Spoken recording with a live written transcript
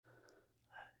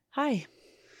Hi.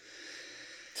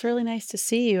 It's really nice to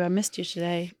see you. I missed you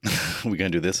today. We going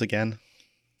to do this again?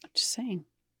 I'm just saying.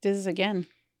 This is again.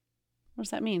 What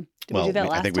does that mean? Did well, we do that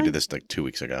last I think time? we did this like 2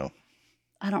 weeks ago.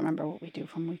 I don't remember what we do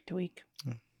from week to week.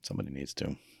 Somebody needs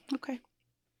to. Okay.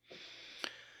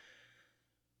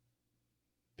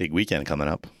 Big weekend coming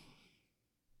up.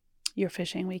 Your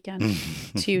fishing weekend.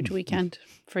 It's a huge weekend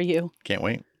for you. Can't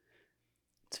wait.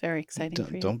 It's very exciting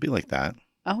for you. Don't be like that.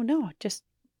 Oh, no.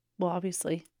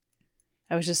 Obviously.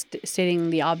 I was just stating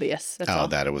the obvious. That's all.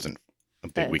 That it wasn't a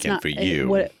big weekend for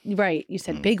you. Right. You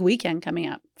said big weekend coming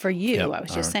up for you. Yep. I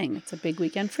was just saying it's a big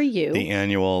weekend for you. The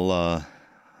annual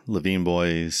Levine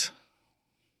Boys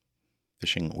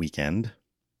fishing weekend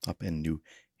up in New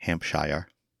Hampshire.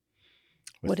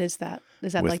 What is that?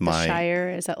 Is that like the Shire?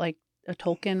 Is that like a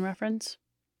Tolkien reference?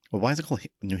 Well, why is it called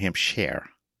New Hampshire?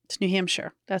 It's New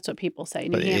Hampshire. That's what people say.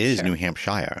 But it is New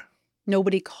Hampshire.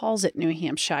 Nobody calls it New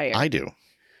Hampshire. I do.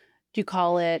 Do you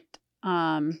call it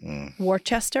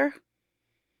Worcester?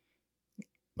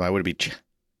 Why would it be?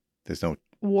 There's no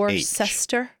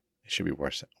Worcester. It should be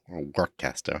Worcester or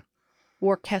Worcester.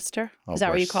 Worcester. Is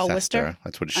that what you call Worcester?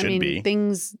 That's what it should be.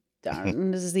 Things.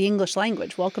 This is the English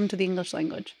language. Welcome to the English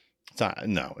language.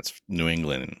 It's New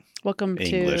England. Welcome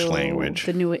English to language.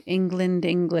 The New England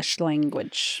English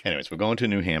language. Anyways, we're going to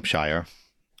New Hampshire.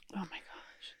 Oh my gosh.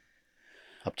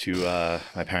 Up to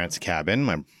my parents' cabin.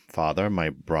 My father, my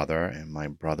brother, and my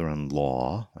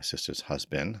brother-in-law, my sister's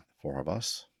husband, 4 of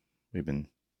us. We've been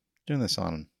doing this for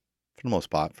the most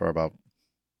part, for about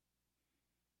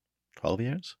 12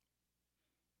 years?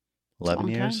 11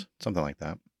 years? Something like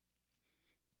that.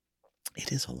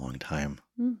 It is a long time.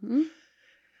 Mm-hmm.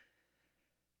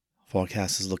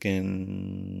 Forecast is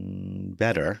looking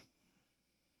better.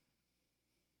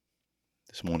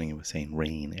 This morning it was saying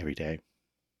rain every day.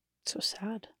 So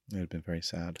sad. It would have been very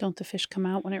sad. Don't the fish come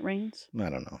out when it rains? I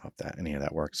don't know if any of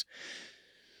that works.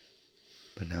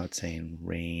 But now it's saying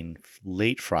rain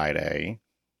late Friday,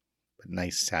 but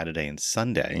nice Saturday and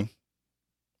Sunday.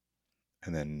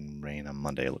 And then rain on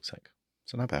Monday, it looks like.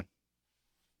 So not bad.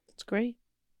 That's great.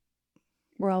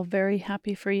 We're all very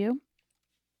happy for you.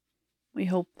 We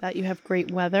hope that you have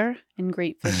great weather and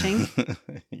great fishing.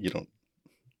 You don't.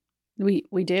 We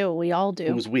do. We all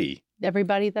do. Who's we?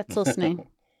 Everybody that's listening.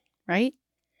 Right?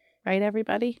 Right,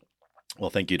 everybody? Well,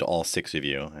 thank you to all 6 of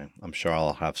you. I'm sure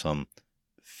I'll have some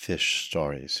fish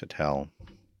stories to tell.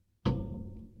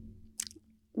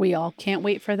 We all can't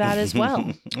wait for that as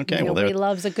well. Okay. Nobody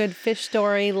loves a good fish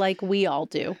story like we all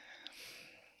do.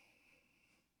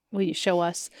 Will you show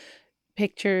us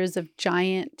pictures of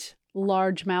giant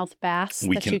largemouth bass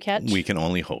you catch? We can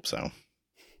only hope so.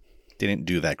 Didn't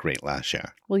do that great last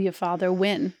year. Will your father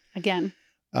win again?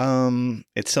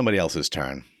 It's somebody else's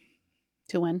turn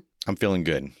to win. I'm feeling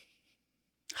good.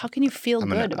 How can you feel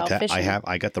good about fishing?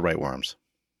 I got the right worms.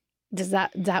 Is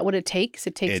that what it takes?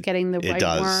 It takes getting the right worms? It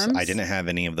does. I didn't have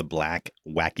any of the black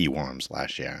wacky worms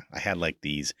last year. I had like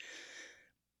these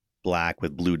black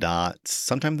with blue dots.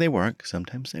 Sometimes they work.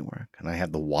 Sometimes they work. And I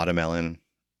had the watermelon.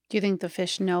 Do you think the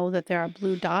fish know that there are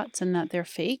blue dots and that they're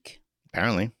fake?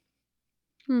 Apparently.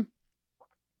 They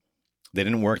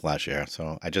didn't work last year.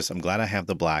 So I'm glad I have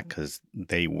the black because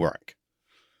they work.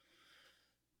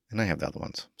 And I have the other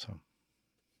ones. So.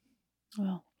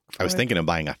 Well. I was thinking of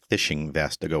buying a fishing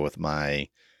vest to go with my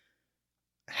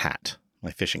hat,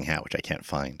 my fishing hat, which I can't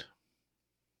find.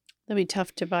 That'd be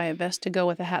tough to buy a vest to go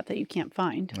with a hat that you can't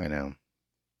find. I know.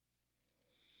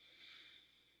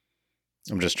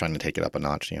 I'm just trying to take it up a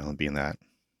notch, being that.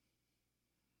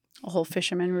 A whole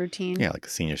fisherman routine. Yeah, like a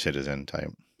senior citizen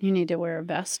type. You need to wear a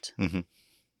vest. Mm-hmm.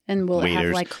 And will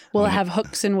it have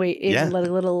hooks and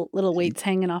little weights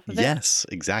hanging off of it? Yes,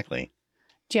 exactly.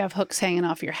 Do you have hooks hanging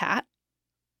off your hat?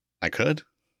 I could.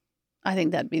 I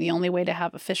think that'd be the only way to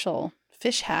have official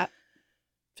fish hat.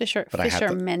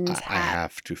 Fisherman's hat. I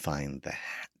have to find the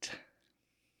hat.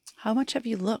 How much have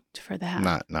you looked for the hat?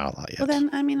 Not a lot yet. Well, then,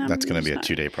 that's going to be a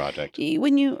 2-day project.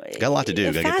 When you got a lot to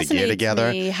do. Got to get the gear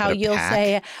together. How you'll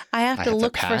say, I have to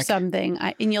look for something,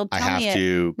 and you'll tell me I have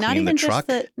to clean the truck.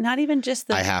 Not even just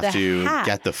the I have to hat,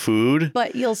 get the food.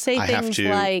 But you'll say things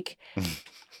like,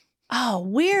 "Oh,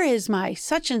 where is my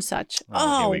such and such?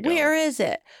 Oh, where is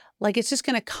it?" Like it's just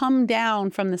going to come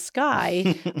down from the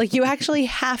sky. Like you actually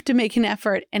have to make an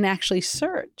effort and actually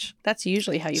search. That's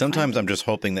usually how you Sometimes I'm just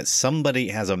hoping that somebody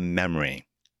has a memory.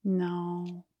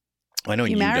 No. I know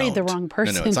you married don't. the wrong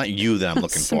person. No, it's not you that I'm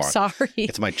looking for. I'm sorry.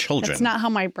 It's my children. That's not how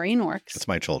my brain works. It's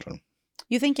my children.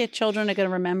 You think your children are going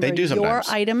to remember your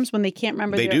items when they can't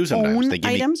remember their own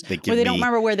items? Or they don't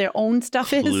remember where their own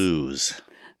stuff is? Clues.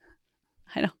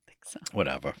 I don't think so.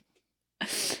 Whatever.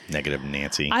 Negative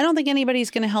Nancy. I don't think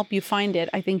anybody's going to help you find it.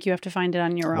 I think you have to find it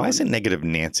on your own. Why is it Negative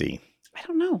Nancy? I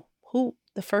don't know. Who?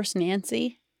 The first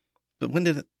Nancy? But when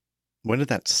did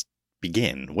that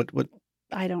begin? What?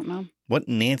 I don't know. What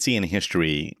Nancy in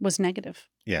history was negative?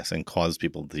 Yes, and caused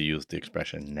people to use the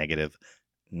expression Negative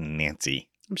Nancy.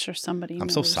 I'm sure somebody knows. I'm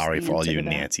so sorry for all you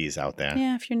Nancys out there.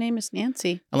 Yeah, if your name is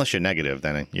Nancy. Unless you're negative,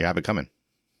 then you have it coming.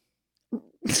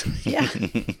 Yeah.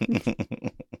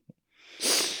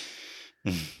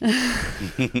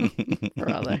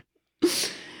 Brother.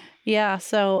 Yeah,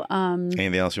 so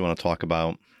anything else you want to talk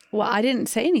about? Well, I didn't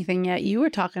say anything yet. You were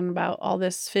talking about all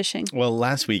this fishing. Well,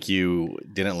 last week you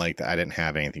didn't like that I didn't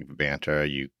have anything for banter.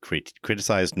 You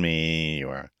criticized me,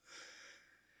 or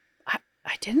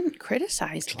I didn't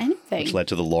criticize anything. Which led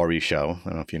to the Laurie show. I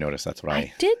don't know if you noticed. That's what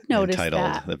I did notice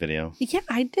entitled the video. Yeah,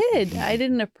 I did. I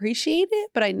didn't appreciate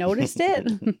it, but I noticed it.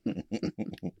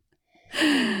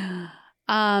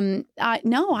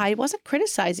 No, I wasn't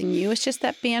criticizing you. It's just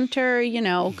that banter,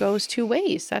 goes two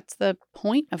ways. That's the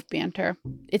point of banter.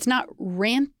 It's not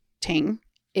ranting.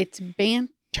 It's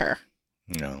banter.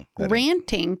 No.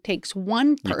 Ranting takes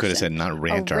one person. You could have said not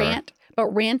ranter.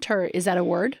 But ranter, is that a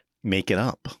word? Make it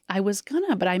up. I was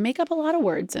gonna, but I make up a lot of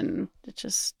words and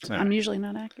I'm usually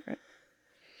not accurate.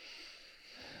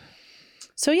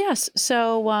 So yes.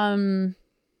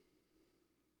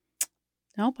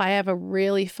 Nope, I have a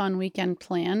really fun weekend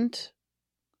planned.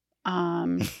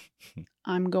 I'm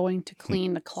going to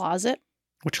clean the closet.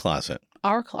 Which closet?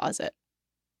 Our closet.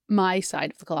 My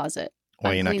side of the closet.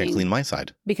 Why are you not going to clean my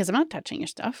side? Because I'm not touching your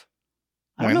stuff.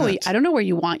 I don't know where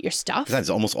you want your stuff. That's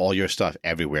almost all your stuff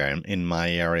everywhere in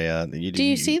my area. Do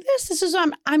you see this? This is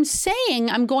I'm saying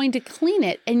I'm going to clean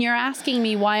it, and you're asking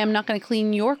me why I'm not going to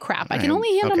clean your crap. I can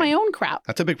only handle my own crap.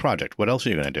 That's a big project. What else are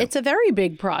you going to do? It's a very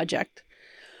big project.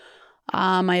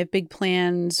 I have big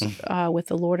plans with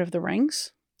The Lord of the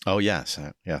Rings. Oh yes,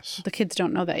 yes. The kids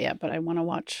don't know that yet, but I want to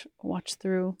watch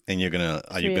through. And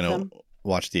are you gonna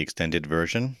watch the extended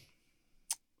version?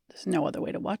 There's no other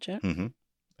way to watch it. Mm-hmm.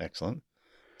 Excellent.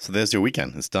 So there's your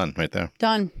weekend. It's done right there.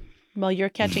 Done. While you're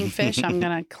catching fish, I'm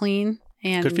gonna clean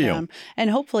and good for you. And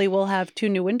hopefully we'll have 2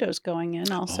 new windows going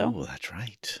in also. Oh, that's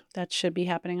right. That should be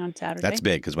happening on Saturday. That's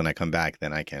big because when I come back,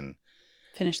 then I can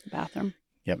finish the bathroom.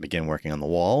 Yep, begin working on the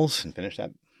walls and finish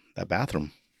that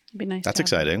bathroom. It'd be nice. That's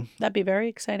exciting. That'd be very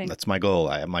exciting. That's my goal.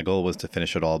 My goal was to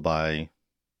finish it all by.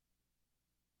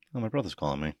 Oh, my brother's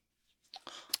calling me.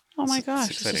 Oh my gosh,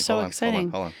 this is so exciting.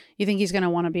 Hold on. You think he's going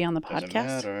to want to be on the podcast? Doesn't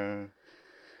matter.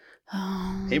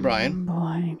 Oh, hey, Brian.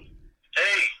 Boy.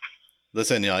 Hey.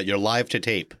 Listen, you're live to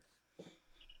tape.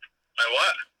 My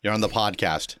what? You're on the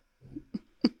podcast.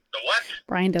 The what?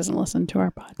 Brian doesn't listen to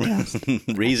our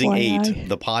podcast. Raising 8,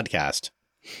 the podcast.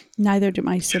 Neither do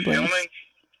my siblings. Filming?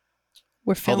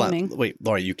 We're filming. Hold on. Wait,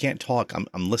 Laura, you can't talk.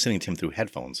 I'm listening to him through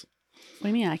headphones. What do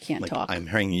you mean I can't talk? I'm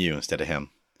hearing you instead of him.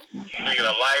 Making a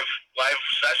live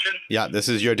session? Yeah, this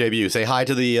is your debut. Say hi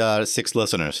to the 6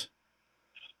 listeners.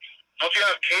 Don't you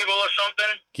have cable or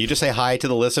something? Can you just say hi to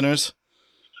the listeners?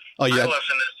 Oh, yeah.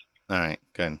 Listeners. All right,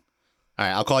 good. All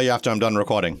right, I'll call you after I'm done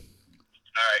recording.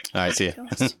 All right, see you.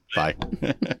 Bye.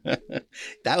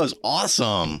 That was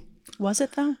awesome. Was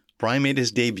it though? Brian made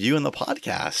his debut in the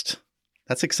podcast.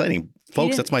 That's exciting.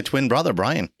 Folks, that's my twin brother,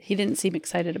 Brian. He didn't seem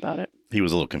excited about it. He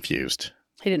was a little confused.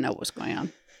 He didn't know what was going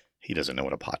on. He doesn't know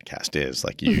what a podcast is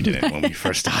like you didn't when we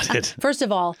first started. First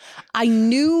of all, I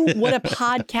knew what a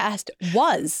podcast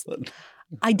was.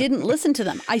 I didn't listen to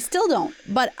them. I still don't.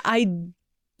 But I knew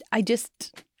what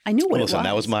it was. Listen,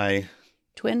 that was my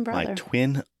twin brother. My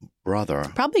twin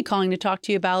brother. Probably calling to talk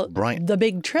to you about the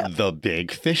big trip. The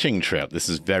big fishing trip. This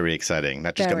is very exciting.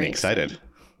 That just got me excited.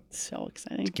 So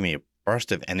exciting. Give me a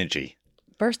burst of energy.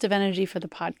 Burst of energy for the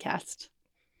podcast.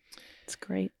 It's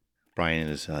great. Brian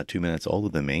is 2 minutes older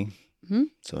than me. Mm-hmm.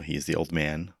 So he's the old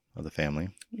man of the family.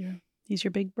 Yeah. He's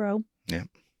your big bro. Yeah.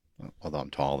 Although I'm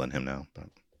taller than him now. But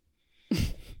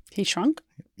he shrunk?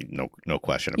 No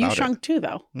question about it. You shrunk too,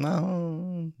 though.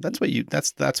 No. That's what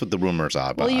the rumors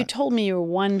are about. Well, you told me you were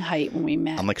one height when we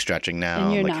met. I'm like stretching now.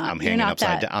 And you're not. I'm hanging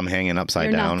upside down. I'm hanging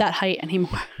upside down. You're not that height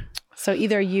anymore. So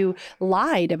either you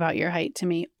lied about your height to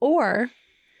me or...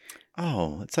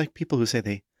 Oh, it's like people who say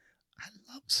I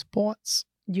love sports.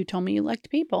 You told me you liked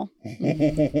people.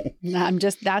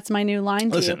 That's my new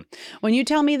line to Listen, you. When you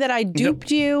tell me that I duped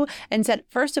you and said,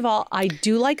 first of all, I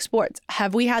do like sports.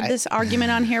 Have we had this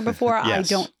argument on here before?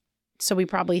 Yes. I don't. So we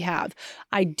probably have.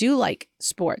 I do like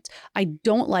sports. I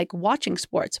don't like watching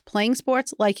sports, playing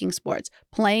sports, liking sports,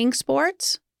 playing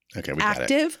sports, okay, we got it.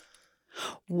 active,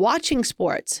 watching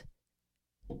sports,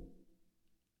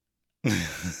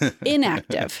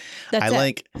 Inactive. That's it.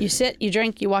 like. You sit, you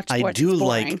drink, you watch sports. I do It's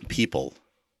boring. like people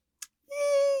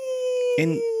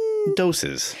in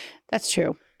doses. That's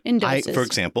true. In doses. For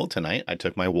example, tonight I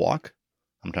took my walk.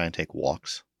 I'm trying to take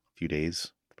walks a few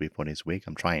days, 3-4 days a week.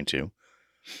 I'm trying to.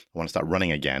 I want to start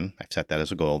running again. I've set that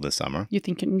as a goal this summer. You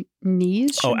think your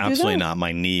knees should absolutely do that? not.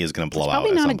 My knee is going to blow out.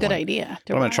 Probably not a good idea.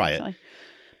 But I'm going to try it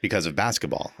because of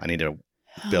basketball. I need to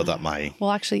build up my. Well,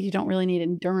 actually, you don't really need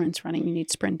endurance running. You need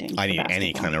sprinting. I need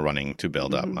any kind of running to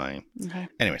build up my. Okay.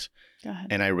 Anyways, go ahead.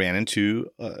 And I ran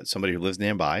into somebody who lives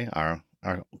nearby, our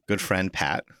good friend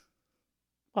Pat.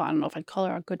 Well, I don't know if I'd call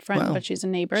her a good friend, but she's a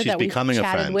neighbor she's that we've becoming a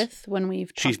chatted friend. with when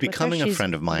we've talked She's becoming with her. a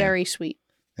friend of mine. Very sweet.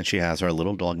 And she has her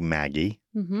little dog, Maggie.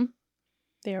 Mm-hmm.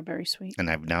 They are very sweet. And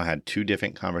I've now had 2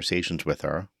 different conversations with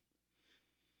her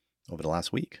over the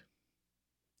last week.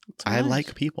 That's I nice.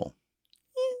 like people.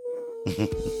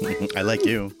 I like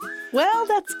you. Well,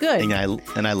 that's good.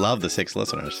 And I love the 6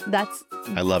 listeners. That's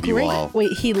I love great. you all.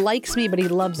 Wait, he likes me, but he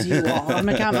loves you all. I'm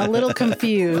a little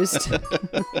confused.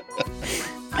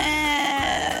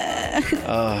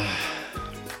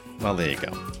 Well, there you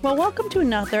go. Well, welcome to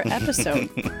another episode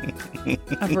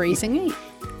of Raising 8.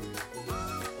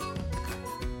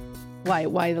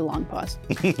 Why the long pause?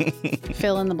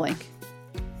 Fill in the blank.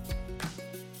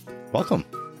 Welcome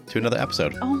to another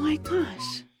episode. Oh my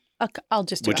gosh. I'll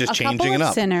just do Which it. is A changing couple it of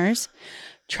up. sinners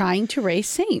trying to raise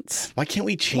saints. Why can't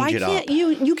we change Why it up? can't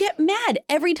you get mad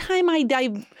every time I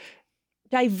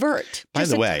divert By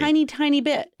just the a way, tiny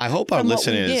bit I hope our from what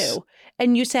we listeners. do.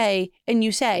 And you say,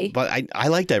 But I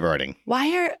like diverting.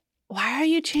 why are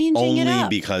you changing Only it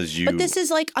up? because you. But this is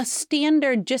like a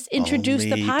standard. Just introduce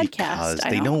the Only podcast. Because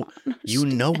they don't. You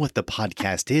know what the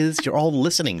podcast is. You're all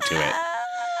listening to it.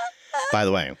 By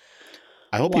the way,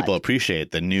 I hope people appreciate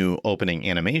the new opening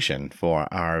animation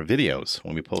for our videos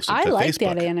when we post it to Facebook. I like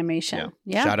that animation.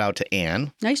 Yeah. Shout out to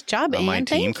Anne. Nice job, Anne. My team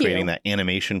Thank you. creating that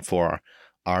animation for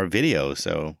our videos.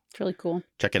 So It's really cool.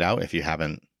 check it out if you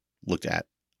haven't looked at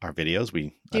our videos.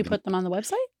 Do you put them on the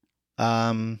website?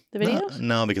 The videos?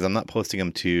 No, because I'm not posting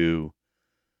them to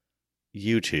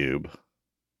YouTube,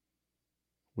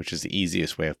 which is the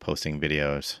easiest way of posting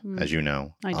videos, as you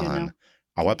know, I do on know.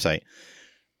 our website.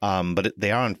 But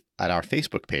they are at our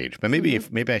Facebook page. But maybe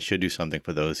maybe I should do something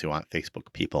for those who aren't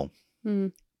Facebook people.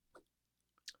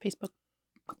 Facebook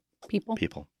people.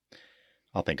 People.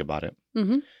 I'll think about it.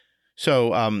 Mm-hmm.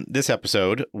 So this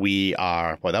episode, we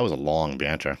are. Well, that was a long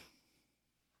banter.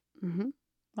 Mm-hmm.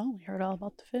 Well, we heard all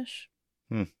about the fish.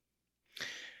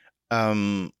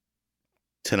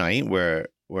 Tonight we're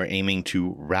aiming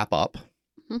to wrap up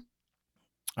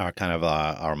our kind of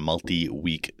our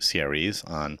multi-week series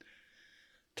on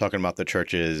talking about the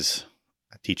church's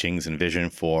teachings and vision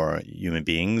for human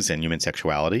beings and human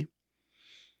sexuality.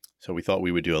 So we thought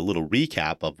we would do a little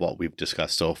recap of what we've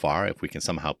discussed so far, if we can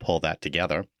somehow pull that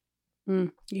together.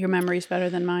 Your memory's better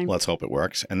than mine. Let's hope it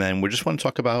works. And then we just want to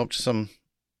talk about some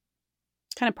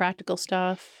kind of practical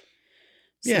stuff.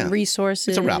 Some resources.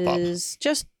 It's a wrap up.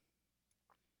 Just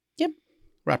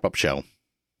wrap up show.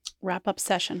 Wrap up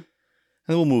session.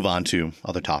 And then we'll move on to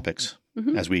other topics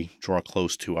as we draw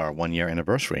close to our 1-year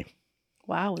anniversary.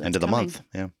 Wow. That's End of the coming. month.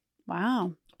 Yeah.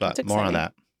 Wow. But That's more on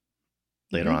exciting.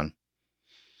 that later on.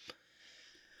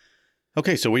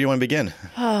 Okay, so where do you want to begin?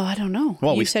 Oh, I don't know.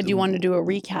 Well, you said you wanted to do a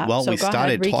recap. Well, so we go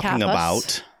started ahead, talking recap us.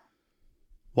 about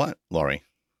what, Lori?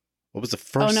 What was the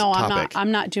first topic?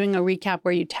 I'm not doing a recap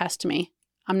where you test me.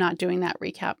 I'm not doing that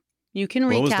recap. You can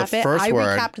What was recap the it. first I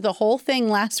word? recapped the whole thing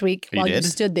last week You while you did?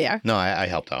 stood there. No, I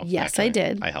helped out. Yes, actually. I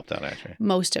did. I helped out, actually.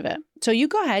 Most of it. So you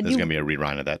go ahead. There's You going to be a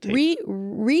rewind of that tape.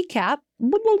 recap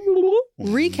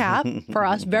for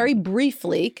us very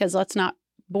briefly, because let's not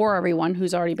bore everyone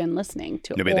who's already been listening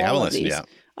to Maybe they haven't all of listened these. yet.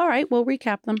 All right, we'll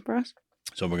recap them for us.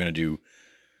 So we're going to do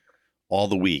all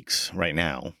the weeks right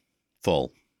now,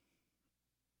 full.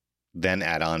 Then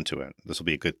add on to it. This will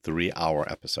be a good 3-hour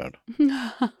episode.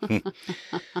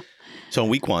 So in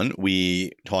week 1,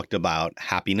 we talked about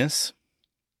happiness,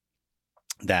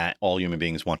 that all human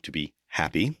beings want to be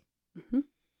happy.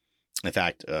 In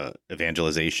fact,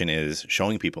 evangelization is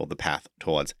showing people the path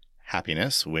towards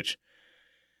happiness, which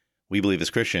we believe as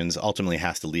Christians ultimately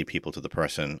has to lead people to the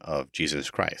person of Jesus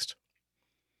Christ.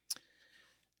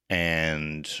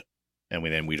 And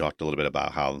we talked a little bit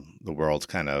about how the world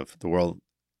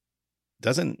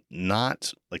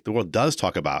does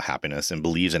talk about happiness and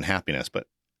believes in happiness, but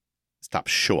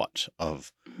stops short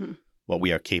of what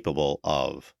we are capable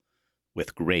of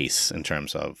with grace in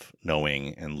terms of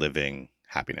knowing and living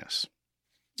happiness,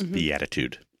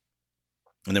 beatitude.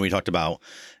 And then we talked about,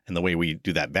 and the way we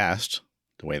do that best,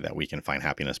 the way that we can find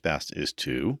happiness best is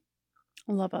to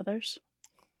love others.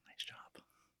 Nice job.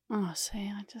 Oh, see,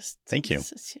 I just... Thank you.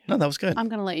 No, that was good. I'm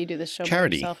going to let you do this show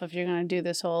Charity. by yourself if you're going to do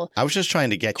this whole... I was just trying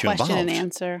to get you involved. Question and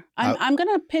answer. I'm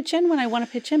going to pitch in when I want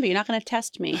to pitch in, but you're not going to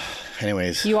test me.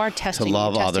 Anyways. You are testing. To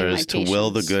love others, to will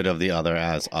the good of the other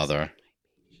as other.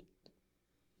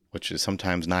 Which is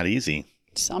sometimes not easy.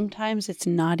 Sometimes it's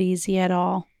not easy at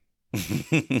all.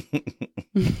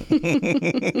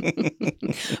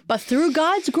 But through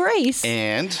God's grace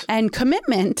and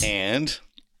commitment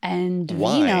and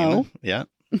wine, yeah,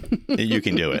 you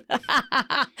can do it.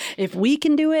 If we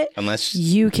can do it, unless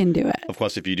you can do it. Of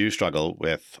course, if you do struggle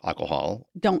with alcohol,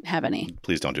 don't have any.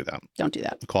 Please don't do that. Don't do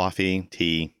that. Coffee,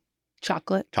 tea,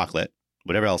 chocolate,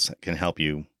 whatever else can help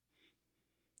you.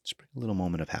 Just bring a little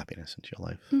moment of happiness into your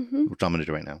life, which I'm going to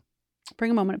do right now. Bring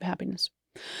a moment of happiness.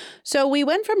 So we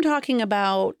went from talking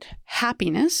about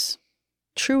happiness,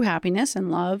 true happiness and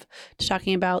love, to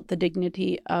talking about the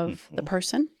dignity of the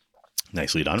person.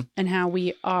 Nicely done. And how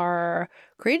we are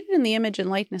created in the image and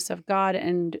likeness of God.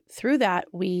 And through that,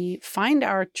 we find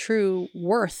our true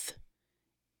worth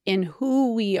in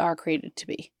who we are created to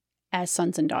be as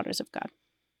sons and daughters of God.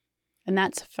 And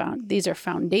these are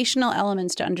foundational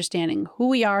elements to understanding who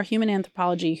we are, human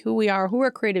anthropology, who we are, who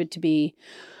we're created to be,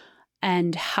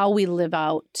 and how we live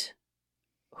out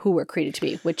who we're created to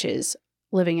be, which is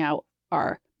living out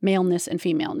our maleness and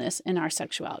femaleness in our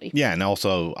sexuality. Yeah, and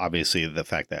also, obviously, the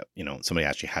fact that, somebody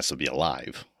actually has to be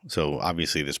alive. So,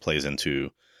 obviously, this plays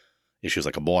into issues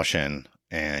like abortion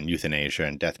and euthanasia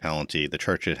and death penalty. The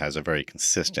church has a very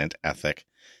consistent ethic,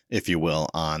 if you will,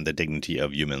 on the dignity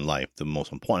of human life. The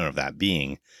most important of that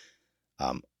being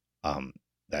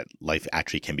that life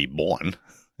actually can be born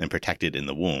and protected in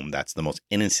the womb. That's the most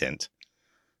innocent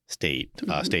stage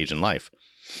in life.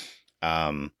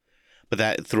 But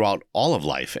that throughout all of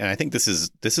life, and I think this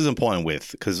is important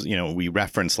because we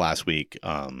referenced last week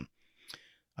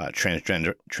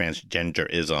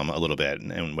transgenderism a little bit,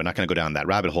 and we're not going to go down that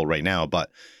rabbit hole right now.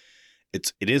 But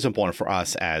it is important for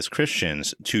us as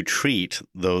Christians to treat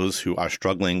those who are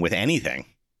struggling with anything,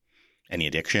 any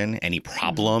addiction, any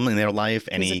problem in their life,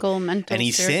 physical, mental,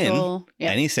 any spiritual,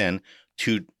 any sin,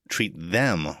 to treat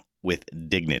them with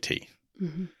dignity.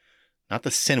 Not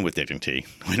the sin with dignity.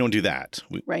 We don't do that.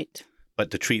 Right.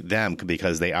 But to treat them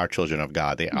because they are children of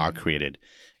God. They are created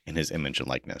in his image and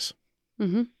likeness.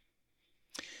 We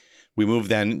move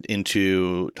then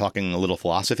into talking a little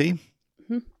philosophy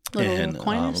and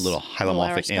a little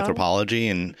hylomorphic anthropology,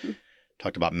 and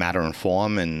talked about matter and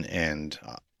form and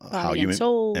how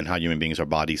human beings are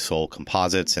body soul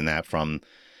composites, and that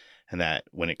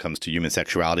when it comes to human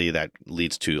sexuality, that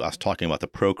leads to us talking about the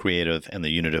procreative and the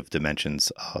unitive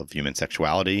dimensions of human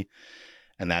sexuality,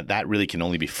 and that really can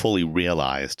only be fully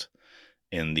realized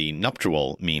in the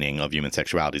nuptial meaning of human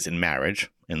sexualities in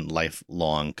marriage, in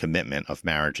lifelong commitment of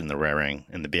marriage, and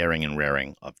the bearing and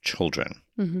rearing of children.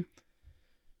 And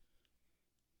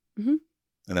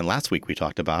then last week we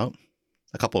talked about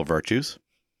a couple of virtues.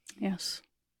 Yes.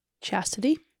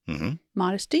 Chastity,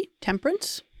 modesty,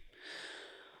 temperance.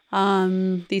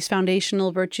 These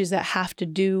foundational virtues that have to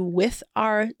do with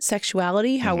our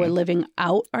sexuality, how we're living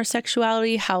out our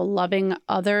sexuality, how loving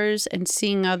others and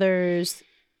seeing others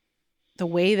the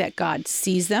way that God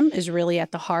sees them is really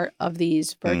at the heart of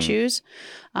these virtues.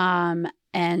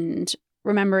 And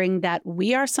remembering that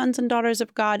we are sons and daughters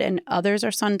of God and others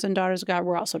are sons and daughters of God.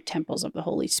 We're also temples of the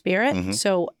Holy Spirit.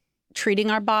 So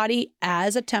treating our body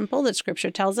as a temple that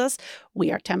Scripture tells us we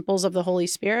are temples of the Holy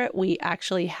Spirit. We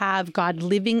actually have God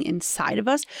living inside of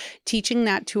us, teaching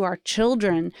that to our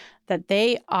children, that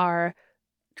they are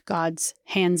God's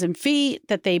hands and feet,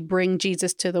 that they bring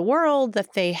Jesus to the world,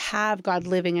 that they have God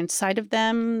living inside of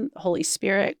them. Holy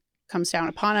Spirit comes down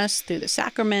upon us through the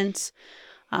sacraments,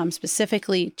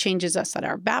 specifically changes us at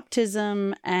our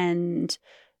baptism and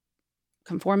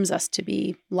conforms us to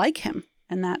be like him.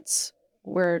 And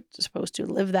we're supposed to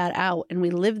live that out. And we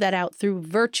live that out through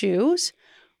virtues,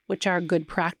 which are good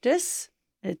practice.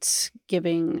 It's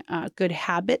giving a good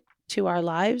habit to our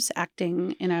lives,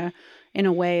 acting in a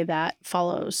way that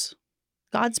follows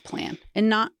God's plan and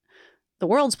not the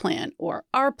world's plan or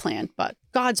our plan, but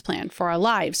God's plan for our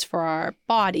lives, for our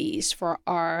bodies, for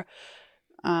our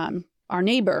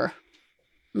neighbor,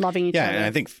 loving each other. Yeah, and I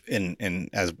think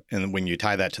and when you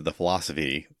tie that to the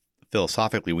philosophy,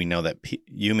 philosophically, we know that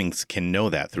humans can know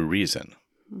that through reason.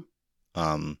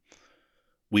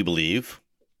 We believe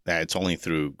that it's only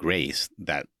through grace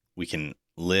that we can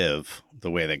live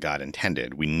the way that God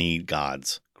intended. We need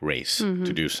God's grace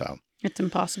to do so. It's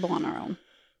impossible on our own.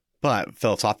 But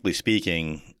philosophically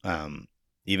speaking,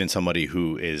 even somebody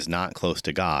who is not close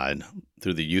to God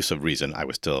through the use of reason, I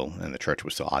was still, and the church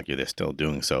would still argue they're still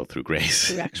doing so through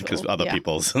grace, because other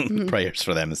people's prayers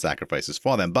for them and sacrifices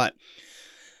for them, but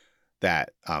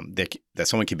that that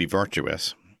someone can be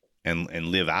virtuous and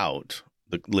live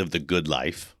the good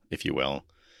life, if you will,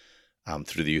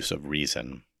 through the use of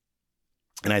reason.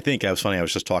 And I think it was funny. I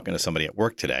was just talking to somebody at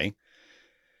work today,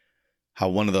 how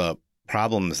one of the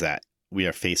problems that we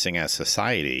are facing as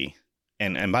society,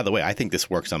 and by the way, I think this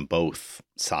works on both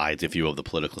sides, if you will, of the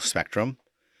political spectrum,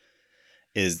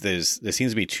 is there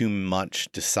seems to be too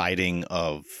much deciding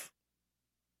of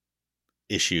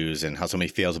issues and how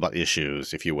somebody feels about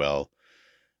issues, if you will,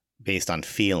 based on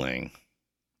feeling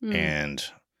and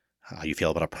how you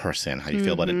feel about a person, how you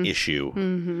feel about an issue,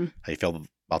 how you feel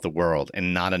about the world,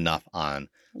 and not enough on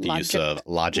the use of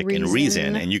logic and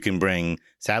reason. And you can bring,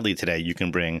 sadly today, you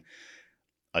can bring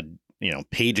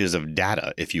pages of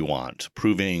data if you want,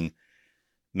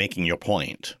 making your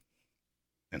point,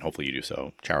 and hopefully you do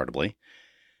so charitably.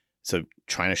 So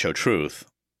trying to show truth.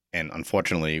 And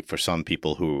unfortunately, for some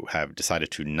people who have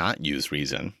decided to not use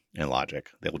reason and logic,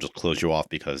 they will just close you off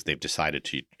because they've decided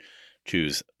to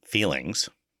choose feelings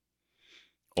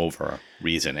over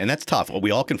reason. And that's tough.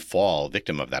 We all can fall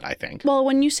victim of that, I think. Well,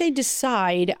 when you say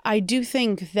decide, I do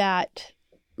think that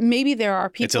maybe there are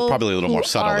people it's probably a little more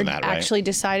subtle than that, right? Actually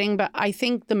deciding, but I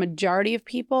think the majority of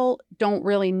people don't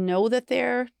really know that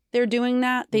they're doing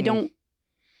that. They don't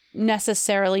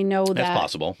necessarily know that. That's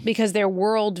possible. Because their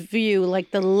worldview,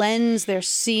 like the lens they're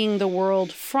seeing the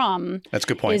world from, that's a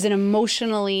good point, is an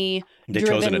emotionally They've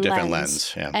chosen a different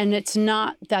lens. Yeah. And it's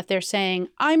not that they're saying,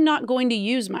 I'm not going to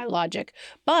use my logic.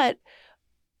 But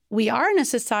we are in a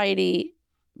society,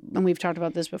 and we've talked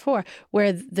about this before,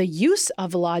 where the use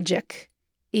of logic,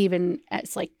 even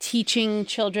it's like teaching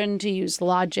children to use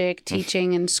logic,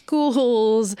 teaching in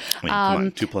schools. I mean, come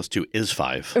on, 2 + 2 is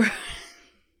 5.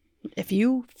 If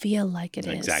you feel like it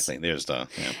is. Exactly. There's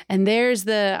And there's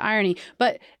the irony.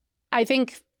 But I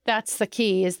think that's the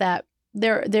key, is that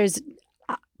there's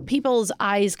people's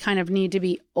eyes kind of need to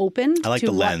be open. I like to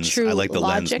the lens. What true I like the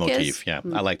lens motif. Is. Yeah,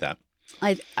 I like that.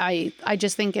 I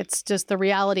just think it's just the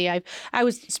reality. I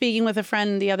was speaking with a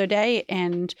friend the other day,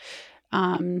 and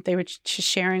they were just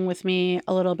sharing with me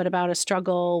a little bit about a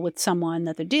struggle with someone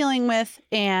that they're dealing with.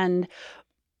 And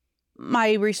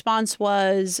my response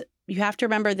was, you have to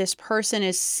remember this person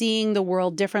is seeing the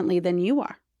world differently than you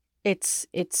are. It's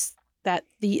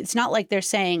not like they're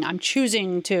saying, I'm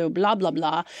choosing to blah, blah,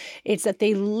 blah. It's that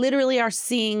they literally are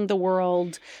seeing the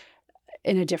world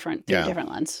in a different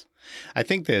lens. I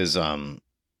think there's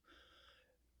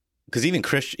because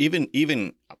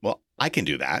even I can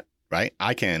do that, right?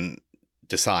 I can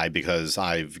decide because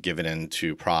I've given in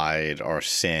to pride or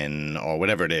sin or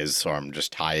whatever it is, or I'm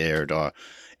just tired, or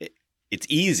it's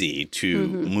easy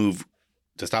to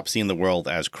to stop seeing the world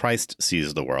as Christ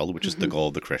sees the world, which is the goal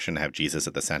of the Christian, to have Jesus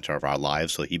at the center of our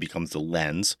lives, so he becomes the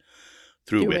lens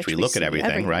through which we look at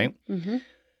everything. Right?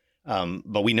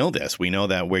 But we know this. We know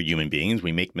that we're human beings.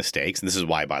 We make mistakes. And this is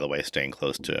why, by the way, staying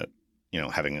close to,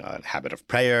 having a habit of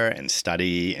prayer and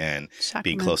study and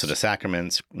being closer to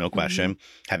sacraments, no question,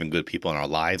 having good people in our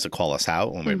lives to call us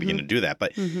out when we begin to do that.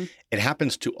 But it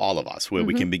happens to all of us, where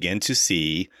we can begin to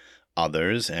see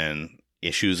others and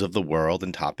issues of the world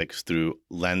and topics through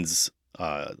lenses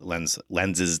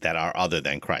that are other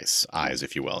than Christ's eyes,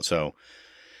 if you will. So,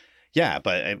 yeah,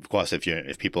 but of course,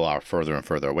 if people are further and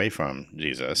further away from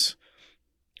Jesus,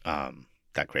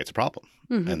 that creates a problem,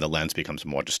 and the lens becomes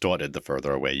more distorted the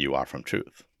further away you are from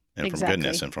truth and from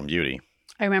goodness and from beauty.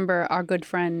 I remember our good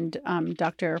friend,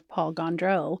 Dr. Paul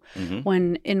Gondreau,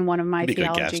 when in one of my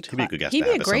theology classes. He'd be a good guest. He'd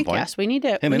be a great guest. We need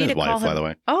to. Him and his wife, by the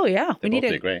way. Oh yeah, we need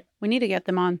to. We need to get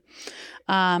them on.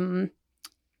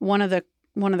 One of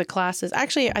the classes.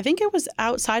 Actually, I think it was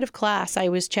outside of class. I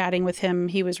was chatting with him.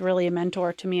 He was really a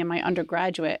mentor to me in my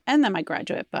undergraduate and then my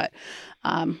graduate. But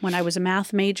when I was a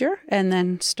math major and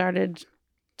then started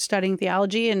studying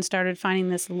theology and started finding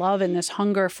this love and this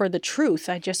hunger for the truth.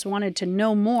 I just wanted to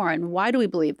know more. And why do we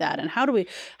believe that? And how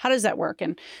does that work?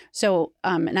 And so,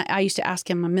 and I used to ask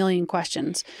him a million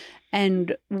questions.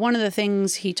 And one of the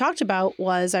things he talked about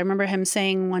was, I remember him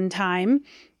saying one time,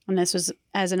 and this was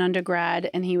as an undergrad,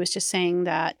 and he was just saying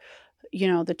that,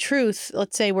 the truth,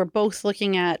 let's say we're both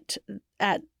looking at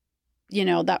that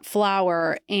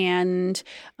flower, and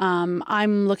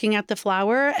I'm looking at the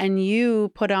flower, and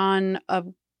you put on a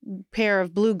pair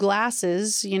of blue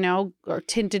glasses, or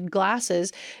tinted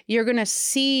glasses, you're going to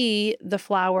see the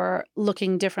flower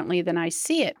looking differently than I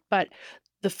see it. But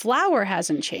the flower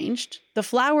hasn't changed. The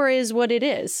flower is what it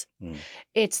is.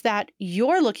 It's that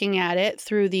you're looking at it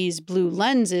through these blue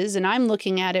lenses, and I'm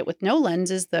looking at it with no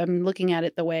lenses. I'm looking at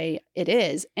it the way it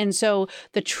is. And so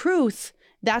the truth,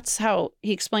 that's how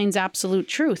he explains absolute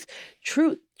truth.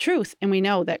 Truth. And we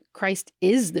know that Christ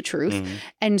is the truth.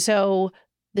 And so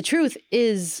the truth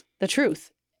is the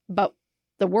truth. But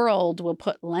the world will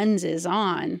put lenses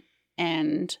on,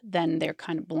 and then they're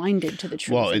kind of blinded to the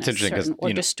truth. Well, it's interesting because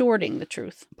or distorting the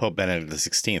truth. Pope Benedict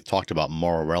XVI talked about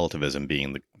moral relativism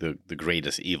being the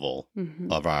greatest evil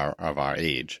of our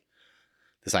age.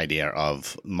 This idea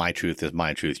of my truth is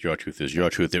my truth, your truth is your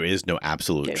truth. There is no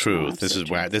absolute truth. This is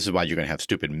why you're going to have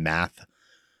stupid math,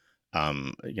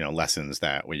 lessons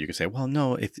where you can say, well,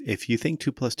 no, if you think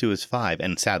 2 + 2 is 5,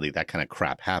 and sadly that kind of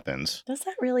crap happens. Does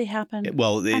that really happen? I don't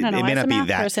know. It may As not a be math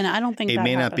that. person, I don't think it that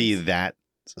may not happens. be that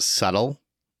subtle,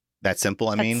 that simple.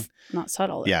 I mean, not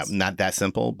subtle. Yeah, not that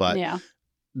simple, but yeah.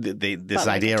 This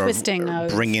like idea twisting of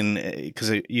of bringing,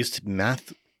 because it used to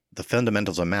math. The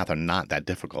fundamentals of math are not that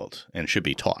difficult and should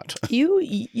be taught. You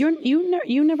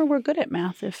never were good at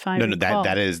math, if I recall.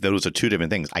 Those are two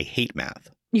different things. I hate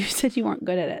math. You said you weren't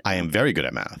good at it. I am very good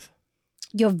at math.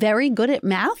 You're very good at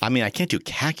math? I mean, I can't do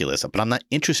calculus, but I'm not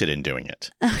interested in doing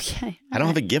it. Okay. I don't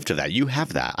have a gift of that. You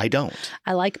have that. I don't.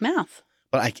 I like math.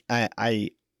 But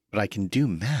I can do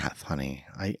math, honey.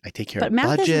 I take care but of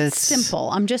budgets. But math isn't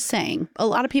simple. I'm just saying. A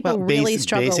lot of people really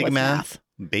struggle with math.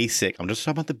 Basic. I'm just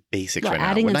talking about the basics right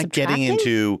adding now. We're and not getting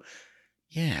into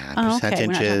percentages. Okay. We're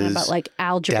not talking about like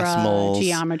algebra, decimals.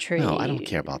 Geometry. No, I don't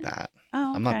care about that. Oh,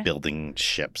 okay. I'm not building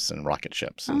ships and rocket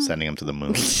ships and sending them to the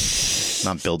moon.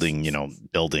 I'm not building,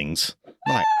 buildings.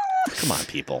 Come on,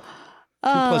 people. 2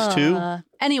 + 2.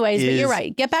 Anyways, but you're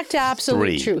right. Get back to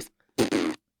absolute 3. truth.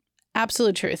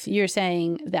 Absolute truth. You're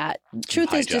saying that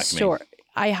truth is just short.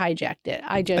 I hijacked it.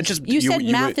 You said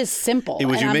math is simple.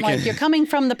 And I'm like, you're coming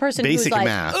from the person who's like,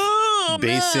 math. Oh,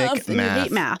 Basic math. You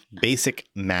hate math. Basic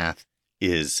math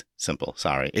is simple.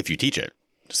 Sorry. If you teach it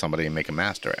to somebody and make them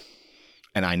master it.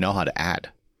 And I know how to add.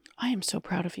 I am so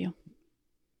proud of you.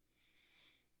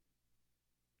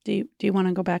 Do you want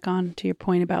to go back on to your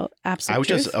point about absolute I was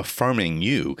truth? just affirming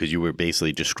you because you were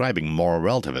basically describing moral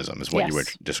relativism is what you were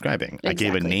describing. Exactly. I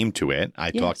gave a name to it.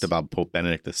 I talked about Pope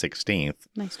Benedict XVI.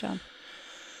 Nice job.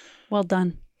 Well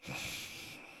done.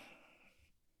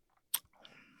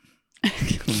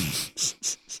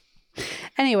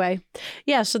 Anyway,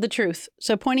 so the truth.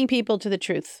 So pointing people to the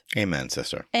truth. Amen,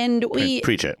 sister. And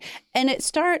preach it. And it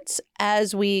starts,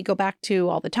 as we go back to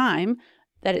all the time,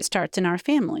 that it starts in our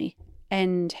family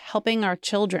and helping our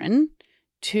children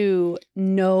to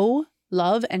know,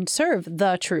 love, and serve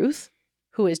the truth,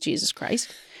 who is Jesus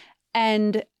Christ,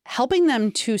 and helping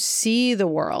them to see the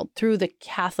world through the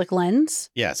Catholic lens.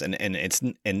 Yes, and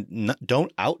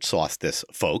don't outsource this,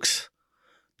 folks.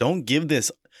 Don't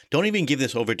even give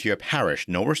this over to your parish.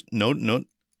 No.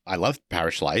 I love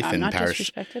parish life I'm and not parish.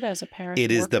 Disrespected as a parish.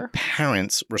 It is worker. the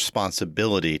parents'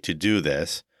 responsibility to do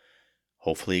this,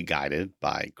 hopefully guided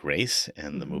by grace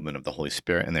and the movement of the Holy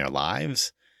Spirit in their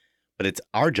lives. But it's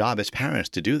our job as parents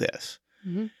to do this.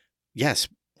 Mm-hmm. Yes,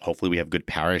 hopefully we have good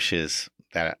parishes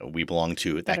that we belong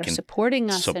to that can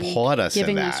supporting us, support us,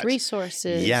 giving in us that.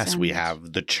 resources. Yes, we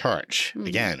have the church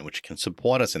again, which can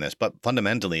support us in this. But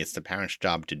fundamentally, it's the parents'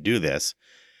 job to do this,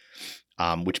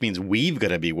 which means we've got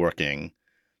to be working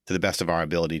to the best of our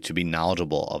ability to be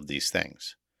knowledgeable of these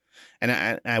things.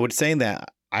 And I would say that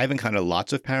I've encountered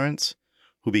lots of parents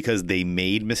who, because they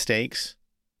made mistakes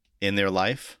in their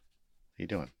life, what are you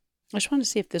doing? I just wanted to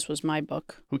see if this was my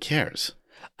book. Who cares?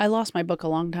 I lost my book a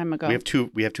long time ago.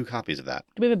 We have two copies of that.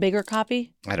 Do we have a bigger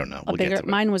copy? I don't know.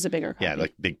 Mine was a bigger copy. Yeah,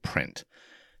 like big print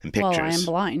and pictures. Well, I am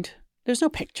blind. There's no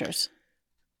pictures.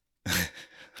 It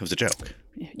was a joke.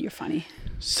 You're funny.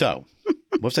 So,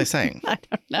 what was I saying? I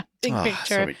don't know. Big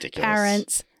picture. So ridiculous.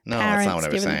 Parents. No, that's not what I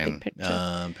was saying.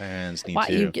 Parents need Why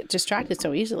to. you get distracted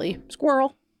so easily?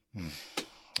 Squirrel.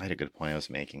 I had a good point I was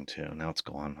making too. Now it's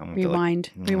gone. I'm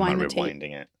Rewind. Rewind the tape.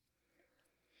 Rewinding it.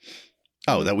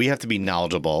 Oh, that we have to be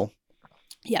knowledgeable.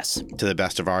 Yes. To the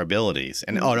best of our abilities.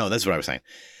 And oh no, that's what I was saying.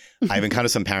 I've encountered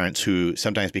some parents who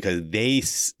sometimes because they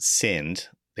sinned,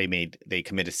 they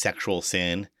committed sexual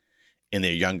sin in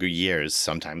their younger years,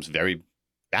 sometimes very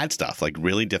bad stuff, like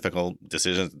really difficult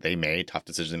decisions they made, tough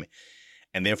decisions they made,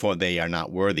 and therefore they are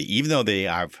not worthy, even though they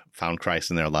have found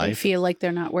Christ in their life. They feel like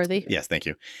they're not worthy? Yes, thank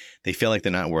you. They feel like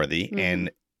they're not worthy. Mm-hmm.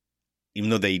 And even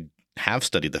though they have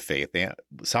studied the faith,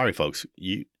 sorry, folks,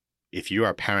 if you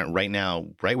are a parent right now,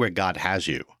 right where God has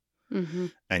you,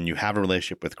 and you have a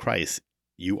relationship with Christ,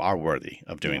 you are worthy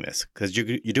of doing this because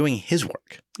you're doing his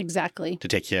work. Exactly. To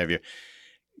take care of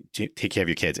take care of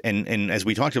your kids. And as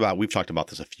we've talked about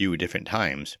this a few different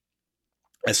times,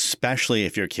 especially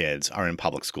if your kids are in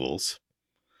public schools.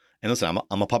 And listen,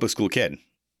 I'm a public school kid.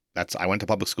 I went to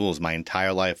public schools my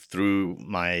entire life through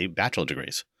my bachelor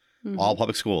degrees, all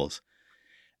public schools.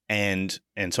 And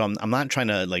so I'm not trying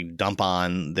to like dump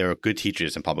on there are good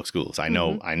teachers in public schools. I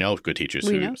know good teachers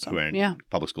who are in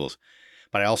public schools.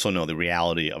 But I also know the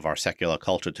reality of our secular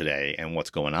culture today and what's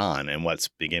going on and what's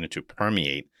beginning to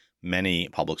permeate many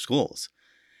public schools.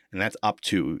 And that's up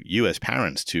to you as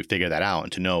parents to figure that out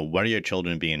and to know what are your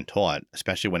children being taught,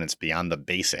 especially when it's beyond the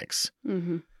basics.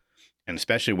 And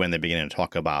especially when they're beginning to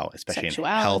talk about, especially in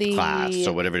health class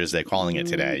or whatever it is they're calling it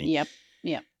today.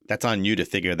 Yep. That's on you to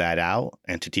figure that out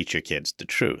and to teach your kids the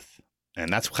truth.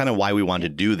 And that's kind of why we wanted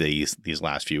to do these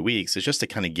last few weeks, is just to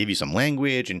kind of give you some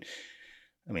language. And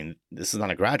I mean, this is not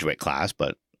a graduate class,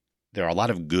 but there are a lot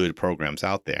of good programs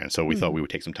out there. And so we thought we would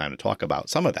take some time to talk about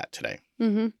some of that today.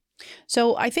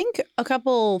 So I think a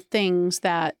couple things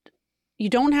that you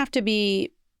don't have to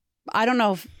be, I don't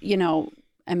know if,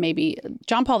 and maybe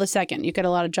John Paul II, you get a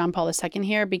lot of John Paul II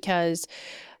here, because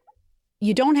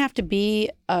you don't have to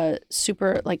be a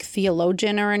super like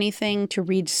theologian or anything to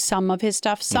read some of his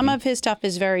stuff. Some of his stuff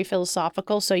is very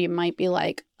philosophical. So you might be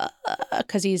like,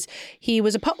 because he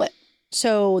was a poet.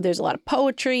 So there's a lot of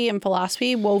poetry and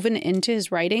philosophy woven into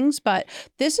his writings. But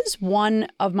this is one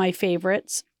of my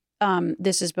favorites.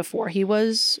 This is before he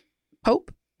was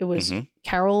Pope. It was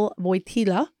Karol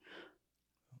Wojtyła.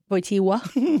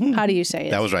 How do you say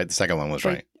it? That was right. The second one was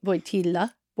right.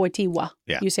 Wojtyła.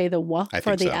 Yeah. You say the wa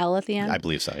for the L at the end? I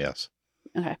believe so, yes.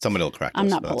 Okay. Somebody will correct us. I'm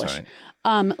not Polish.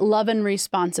 Right. Love and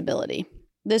Responsibility.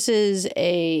 This is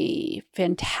a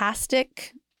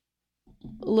fantastic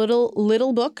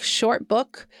little book, short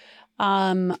book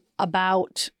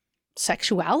about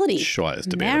sexuality. Short is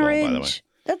debatable, marriage.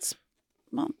 By the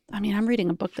way. I'm reading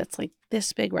a book that's like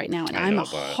this big right now, and I'm a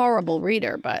horrible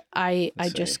reader, but I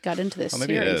just got into this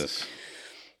maybe series. It is.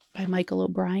 By Michael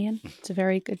O'Brien. It's a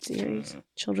very good series.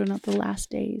 Children of the Last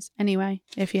Days. Anyway,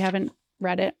 if you haven't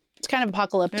read it, it's kind of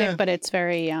apocalyptic, but it's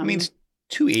very... it's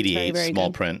 288 very small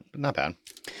good. Print, but not bad.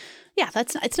 Yeah,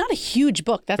 it's not a huge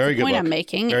book. That's very the point book. I'm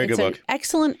making. Very it's good an book.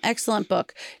 excellent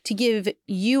book to give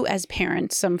you as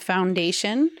parents some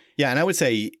foundation. Yeah, and I would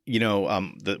say, we're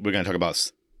going to talk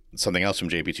about something else from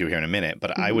JP2 here in a minute,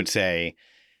 but I would say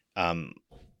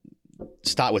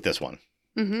start with this one.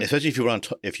 Especially if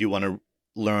you want to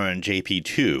learn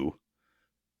JP2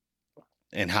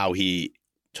 and how he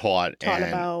taught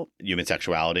about human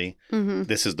sexuality,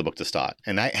 this is the book to start.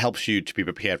 And that helps you to be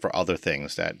prepared for other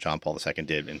things that John Paul II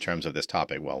did in terms of this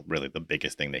topic. Well, really the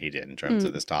biggest thing that he did in terms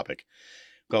of this topic.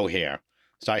 Go here.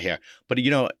 Start here. But,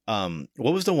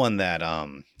 what was the one that,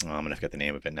 I'm going to forget the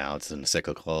name of it now. It's an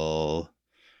encyclical,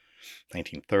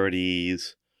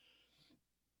 1930s.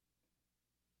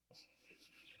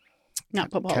 Not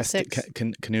Pope Paul VI.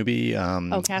 Kanubi.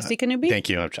 Casti Kanubi? Thank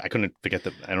you. I couldn't forget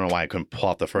I don't know why I couldn't pull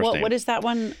out the first name. What is that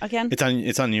one again?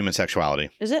 It's on human sexuality.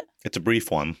 Is it? It's a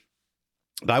brief one.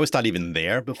 But I would start even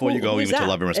there before you go even to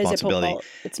Love and Responsibility.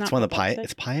 It's not one of the Pius.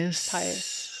 It's Pius.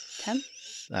 Pius 10?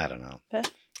 I don't know.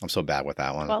 5th? I'm so bad with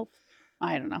that one. 12?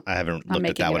 I don't know. I haven't looked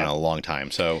at that one in a long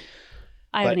time. So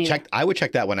I would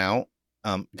check that one out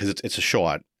because it's a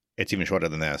short. It's even shorter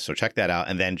than this. So check that out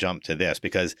and then jump to this,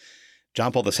 because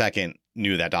John Paul II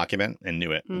knew that document and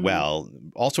knew it well.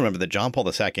 Also remember that John Paul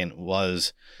II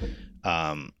was,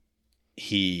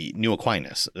 he knew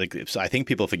Aquinas. So I think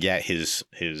people forget he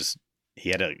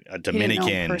had a Dominican. He didn't know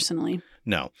him personally.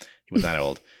 No, he was not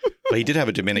old, but he did have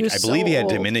a Dominican. I believe he had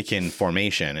Dominican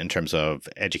formation in terms of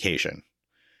education,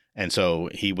 and so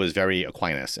he was very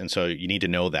Aquinas. And so you need to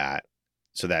know that,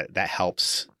 so that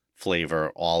helps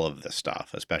flavor all of this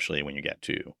stuff, especially when you get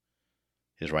to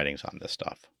his writings on this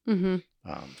stuff. And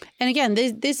again,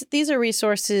 these are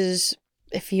resources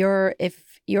if you're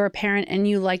a parent and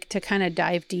you like to kind of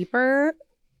dive deeper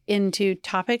into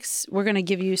topics. We're going to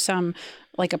give you some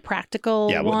like a practical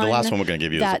one. The last one we're going to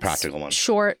give you is a practical one.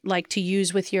 Short, like to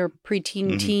use with your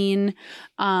preteen teen.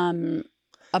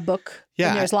 A book. Yeah,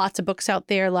 and there's lots of books out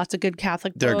there. Lots of good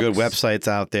Catholic books. There are good websites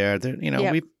out there.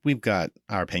 We've got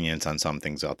our opinions on some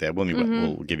things out there.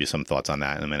 We'll give you some thoughts on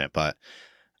that in a minute, but.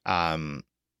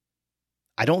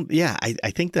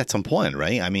 I think that's important,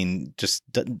 right? I mean, just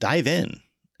dive in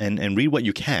and read what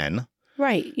you can.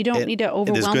 Right. You don't need to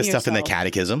overwhelm yourself. There's good stuff in the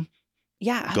catechism.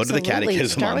 Yeah, absolutely. Go to the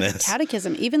catechism Start on with this. The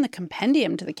catechism, even the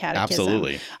compendium to the catechism.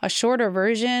 Absolutely. A shorter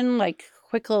version, like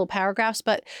quick little paragraphs.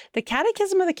 But the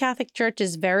catechism of the Catholic Church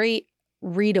is very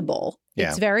readable. Yeah.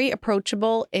 It's very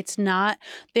approachable. It's not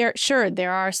there. Sure,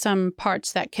 there are some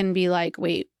parts that can be like,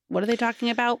 wait, what are they talking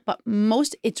about? But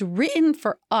it's written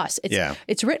for us.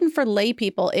 It's written for lay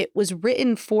people. It was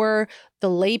written for the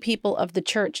lay people of the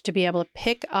church to be able to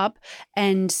pick up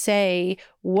and say,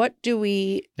 what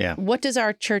does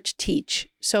our church teach?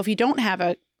 So if you don't have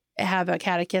a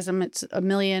catechism, it's a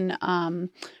million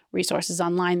resources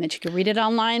online that you can read it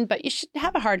online, but you should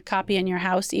have a hard copy in your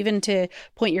house, even to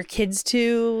point your kids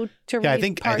to read I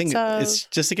think of. it's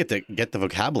just to get the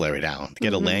vocabulary down, to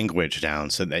get a language down,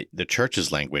 so that the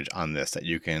church's language on this, that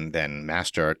you can then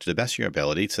master to the best of your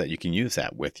ability, so that you can use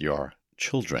that with your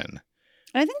children.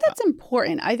 And I think that's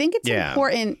important. I think it's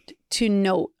important to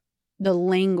note the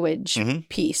language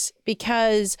piece,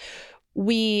 because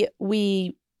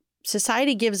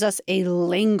society gives us a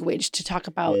language to talk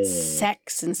about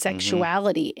sex and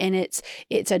sexuality, and it's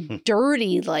a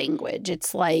dirty language.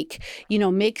 It's like,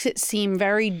 makes it seem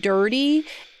very dirty,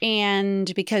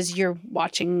 and because you're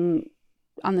watching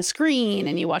on the screen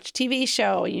and you watch a TV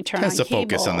show and you turn on cable. It's the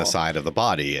focus on the side of the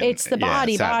body. And, it's the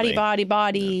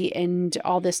body, and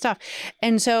all this stuff.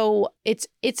 And so it's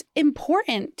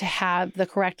important to have the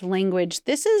correct language.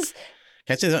 This is...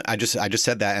 I just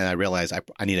said that, and I realized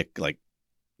I need to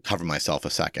cover myself a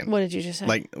second. What did you just say?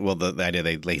 The idea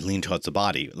they lean towards the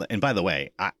body. And by the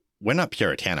way, we're not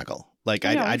puritanical. We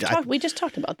just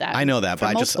talked about that. I know that,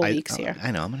 but here.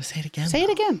 I know. I'm going to say it again. Say it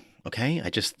again. Okay,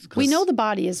 we know the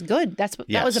body is good. That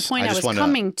was the point I was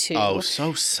coming to. Oh,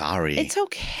 so sorry. It's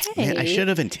okay. Man, I should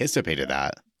have anticipated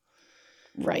that.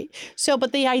 Right. So,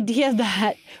 but the idea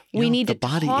that we need to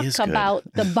talk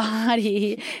about the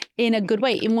body in a good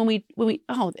way, and when we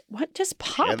what just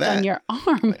popped on your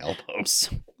arm? My elbows.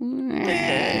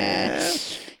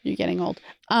 You're getting old.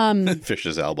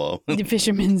 Fish's elbow. The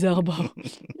fisherman's elbow.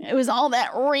 It was all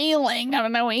that reeling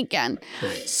on the weekend.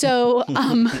 So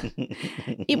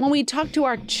when we talk to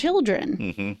our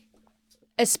children,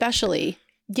 especially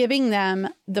giving them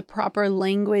the proper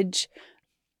language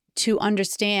to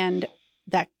understand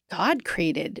that God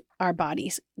created our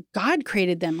bodies. God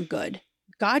created them good.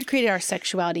 God created our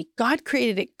sexuality. God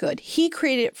created it good. He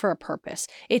created it for a purpose.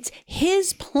 It's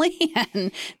his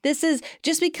plan. This is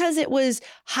just because it was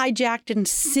hijacked and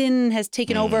sin has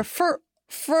taken over for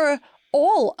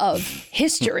all of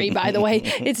history, by the way.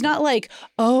 It's not like,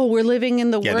 we're living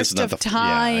in the worst of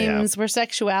times where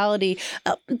sexuality,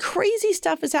 crazy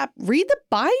stuff is happening. Read the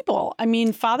Bible. I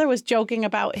mean, Father was joking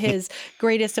about his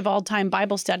greatest of all time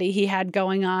Bible study he had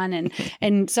going on.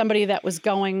 And somebody that was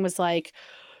going was like,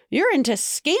 you're into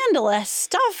scandalous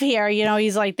stuff here.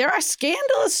 He's like, there are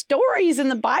scandalous stories in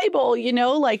the Bible,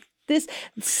 like this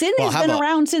sin has been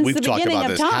around since the beginning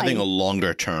of time. Having a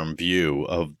longer term view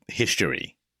of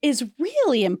history is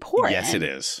really important. Yes, it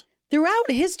is. Throughout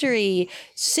history,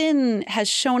 sin has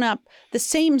shown up, the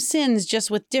same sins, just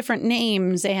with different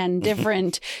names and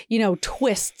different,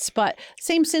 twists, but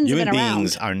same sins have been around. Human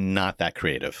beings are not that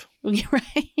creative.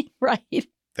 Right.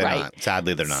 They're not.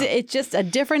 Sadly, they're not. So it's just a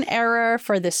different era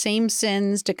for the same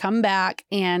sins to come back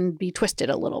and be twisted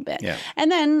a little bit. Yeah.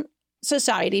 And then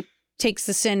society takes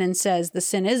the sin and says the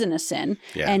sin isn't a sin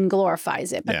and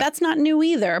glorifies it. But that's not new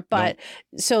either. But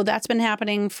so that's been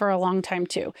happening for a long time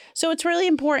too. So it's really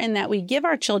important that we give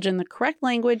our children the correct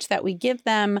language, that we give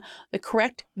them the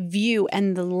correct view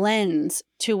and the lens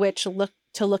to which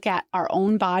to look at our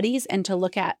own bodies and to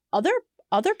look at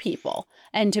other people,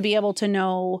 and to be able to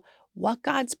know what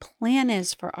God's plan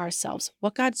is for ourselves,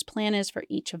 what God's plan is for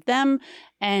each of them,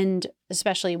 and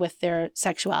especially with their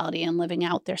sexuality and living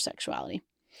out their sexuality.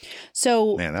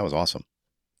 So, man, that was awesome.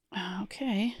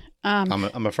 Okay.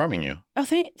 I'm affirming you. Oh,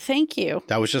 thank you.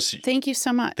 That was just. Thank you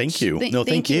so much. Thank you. Thank you.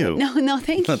 Thank you. No,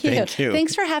 thank you. Thank you.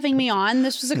 Thanks for having me on.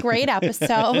 This was a great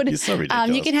episode. You're so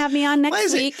ridiculous. You can have me on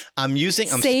next week. I'm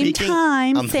same speaking.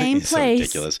 Time, same place. So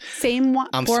ridiculous. Same.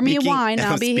 Pour me a wine.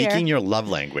 I'll be here. I'm speaking your love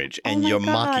language, and you're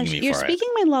mocking me for it. You're speaking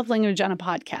my love language on a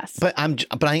podcast. But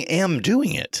I am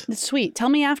doing it. It's sweet. Tell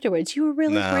me afterwards. You were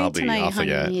really great tonight, I'll honey.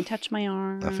 Forget. You touched my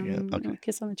arm. I forget. Okay.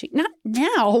 Kiss on the cheek. Not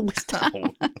now. Stop.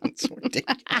 No, it's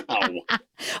ridiculous.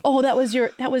 Oh, that was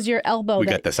your elbow. We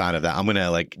got the sound of that. I'm gonna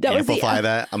amplify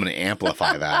that. I'm gonna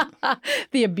amplify that.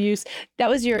 The abuse. That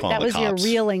was your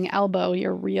reeling elbow.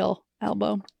 Your real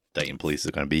elbow. Dayton police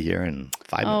is gonna be here in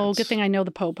 5 minutes. Oh, good thing I know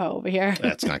the popo over here.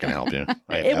 That's not gonna help you.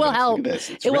 It will help.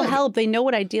 It will help. They know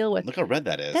what I deal with. Look how red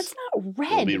that is. That's not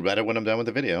red. It'll be redder when I'm done with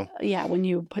the video. Yeah, when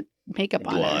you put makeup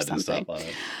on it or something. And stuff on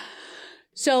it.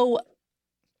 So,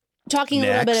 talking a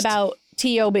little bit about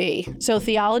TOB. So,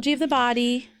 theology of the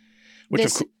body.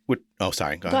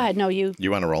 Sorry. Go ahead. No, you.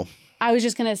 You want to roll? I was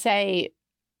just going to say,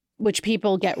 which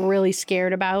people get really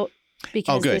scared about,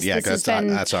 Because oh, good. Yeah, because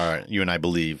that's our, you and I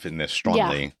believe in this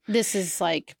strongly. Yeah, this is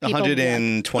like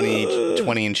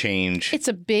 120 and change. It's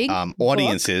a big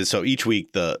audiences. book. So each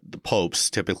week the popes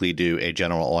typically do a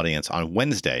general audience on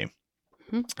Wednesday.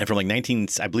 Mm-hmm. And from like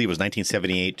I believe it was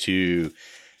 1978 to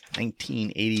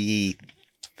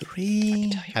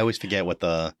 1983. I always forget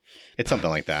it's something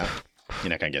like that. You're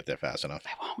not going to get there fast enough.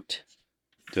 I won't.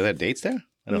 Do they have dates there?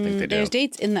 I don't think they do. There's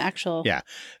dates in the actual. Yeah.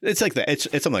 It's like that. It's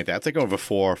something like that. It's like over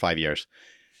 4 or 5 years.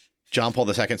 John Paul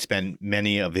II spent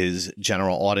many of his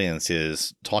general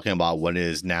audiences talking about what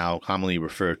is now commonly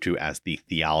referred to as the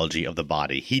theology of the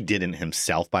body. He didn't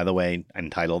himself, by the way,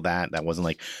 entitled that. That wasn't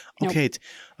like, okay, nope.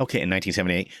 Okay, in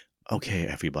 1978, okay,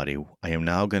 everybody, I am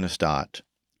now going to start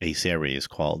a series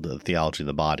called The Theology of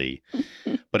the Body.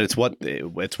 But it's what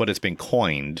it's been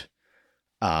coined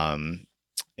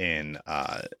in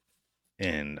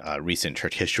recent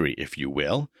church history, if you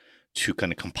will, to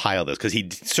kind of compile this, because he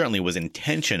certainly was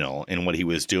intentional in what he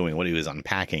was doing, what he was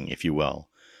unpacking, if you will,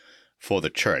 for the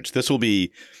church. This will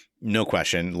be, no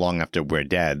question, long after we're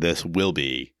dead, this will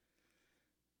be,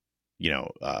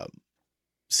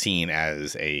 seen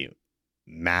as a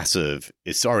massive,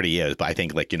 it already is, but I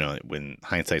think when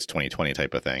hindsight's 20/20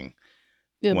 type of thing,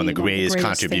 one of the greatest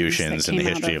contributions in the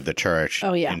history of the church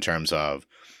in terms of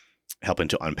helping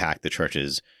to unpack the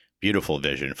church's beautiful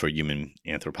vision for human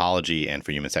anthropology and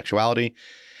for human sexuality.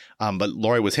 But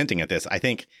Lori was hinting at this. I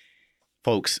think,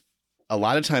 folks, a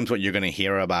lot of times what you're going to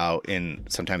hear about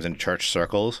sometimes in church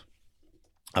circles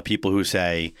are people who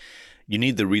say, you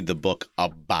need to read the book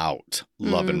about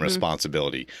love and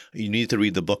responsibility. You need to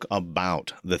read the book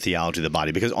about the theology of the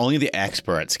body, because only the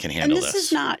experts can handle this. And this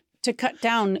is not to cut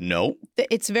down. No.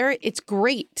 It's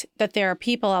great that there are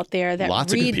people out there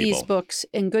that read these books,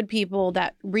 and good people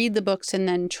that read the books and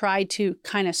then try to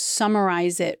kind of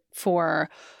summarize it for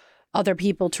other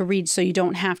people to read, so you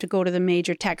don't have to go to the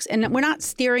major text. And we're not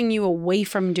steering you away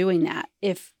from doing that,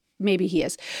 if maybe he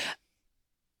is.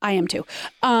 I am too.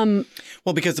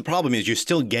 Well, because the problem is you're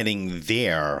still getting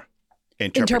their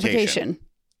interpretation.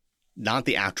 Not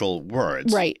the actual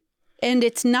words. Right. And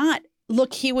it's not,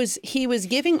 look, he was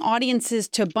giving audiences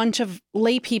to a bunch of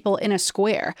lay people in a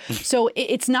square. So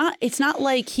it's not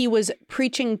like he was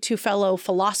preaching to fellow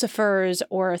philosophers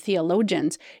or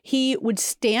theologians. He would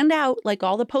stand out like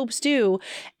all the popes do.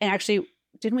 And actually,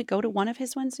 didn't we go to one of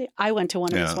his Wednesday? I went to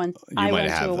one of his Wednesday. I went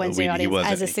to a Wednesday audience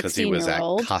as a 16-year-old. Because he was at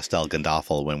Castel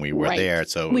Gandolfo when we were there.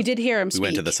 So we did hear him speak. We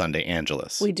went to the Sunday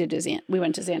Angelus. We went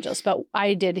to his Angelus. But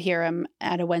I did hear him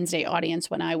at a Wednesday audience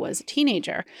when I was a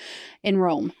teenager in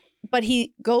Rome. But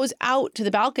he goes out to the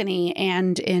balcony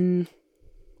and, in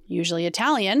usually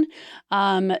Italian,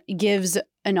 gives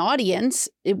an audience,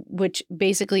 which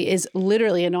basically is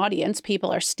literally an audience.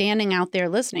 People are standing out there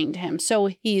listening to him.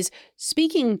 So he's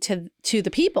speaking to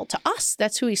the people, to us.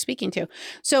 That's who he's speaking to.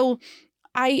 So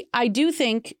I do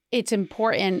think it's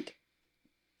important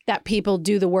that people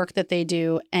do the work that they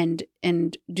do and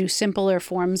do simpler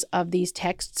forms of these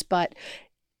texts, but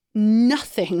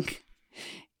nothing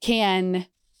can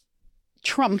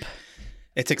trump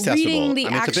it's accessible. Reading the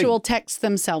actual texts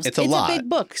themselves. It's a lot. It's a big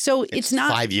book. So it's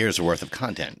not 5 years worth of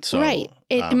content. So, right.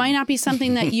 It might not be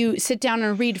something that you sit down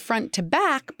and read front to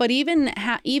back, but even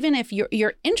if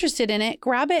you're interested in it,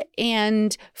 grab it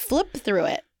and flip through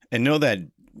it. And know that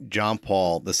John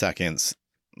Paul II's,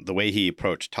 the way he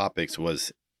approached topics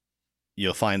was,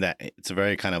 you'll find that it's a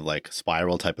very kind of like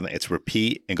spiral type of thing. It's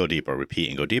repeat and go deeper, repeat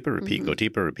and go deeper, repeat, go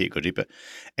deeper, repeat, go deeper.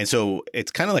 And so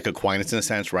it's kind of like Aquinas in a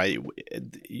sense, right?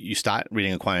 You start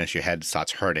reading Aquinas, your head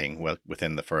starts hurting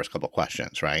within the first couple of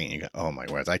questions, right? And you go, oh my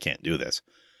words, I can't do this.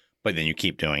 But then you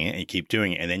keep doing it and you keep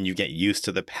doing it. And then you get used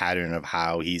to the pattern of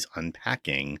how he's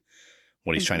unpacking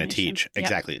what he's trying to teach. Yep.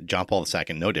 Exactly. John Paul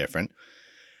II, no different.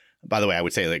 By the way, I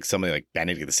would say like somebody like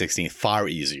Benedict XVI, far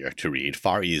easier to read,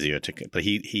 but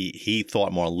he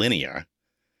thought more linear,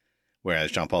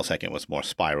 whereas John Paul II was more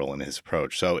spiral in his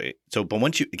approach. But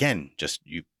once you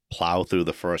plow through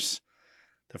the first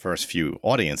few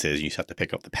audiences, you just have to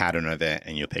pick up the pattern of it,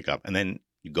 and you pick up, and then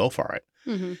you go for it.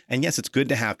 Mm-hmm. And yes, it's good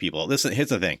to have people. Here's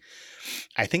the thing.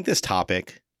 I think this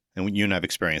topic, and you and I have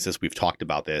experienced this, we've talked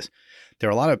about this. There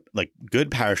are a lot of like good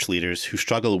parish leaders who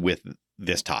struggle with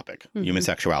this topic, human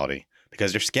sexuality,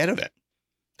 because they're scared of it,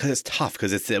 because it's tough,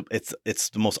 because it's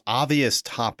the most obvious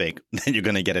topic that you're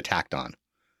going to get attacked on.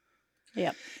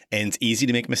 Yeah, and it's easy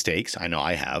to make mistakes. I know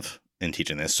I have in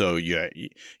teaching this. So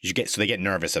they get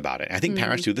nervous about it. And I think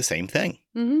parents do the same thing.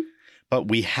 Mm-hmm. But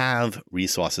we have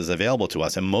resources available to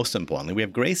us, and most importantly, we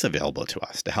have grace available to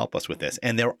us to help us with this.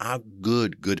 And there are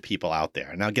good people out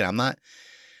there. Now, again,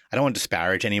 I don't want to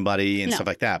disparage anybody and stuff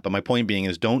like that. But my point being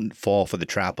is don't fall for the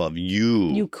trap of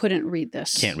you couldn't read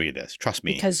this. Can't read this. Trust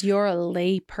me. Because you're a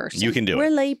lay person. You can do it. We're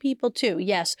lay people too.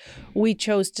 Yes, we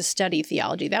chose to study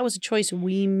theology. That was a choice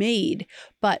we made.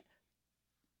 But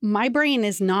my brain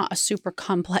is not a super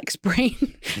complex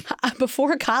brain.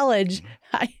 Before college,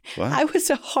 I was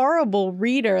a horrible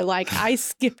reader. Like, I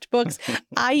skipped books.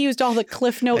 I used all the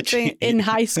Cliff Notes in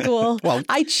high school. Well,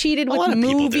 I cheated a with lot of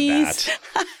movies. People did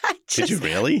that. Did you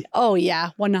really? Oh, yeah.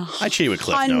 100%. I cheated with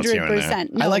Cliff Notes here and there.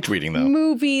 No, I liked reading, though.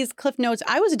 Movies, Cliff Notes.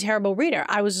 I was a terrible reader.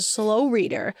 I was a slow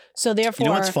reader. So therefore...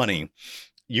 You know what's funny?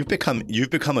 You've become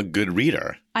a good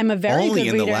reader. I'm a very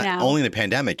good reader now. Only in the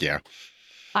pandemic year.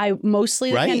 I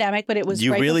mostly the pandemic, but it was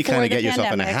you right really kind of get pandemic.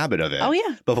 yourself in a habit of it. Oh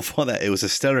yeah. But before that, it was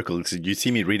hysterical because you see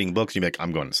me reading books, you'd be like,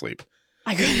 "I'm going to sleep.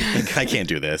 I can't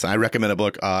do this." I recommend a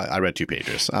book. I read 2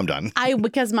 pages. I'm done.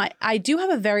 Because I do have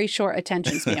a very short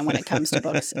attention span when it comes to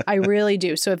books. I really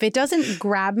do. So if it doesn't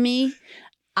grab me,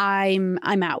 I'm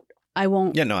out. I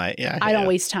won't. Yeah. No. I don't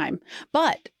waste time.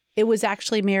 But it was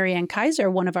actually Marianne Kaiser,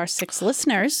 one of our 6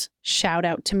 listeners. Shout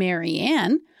out to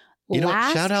Marianne.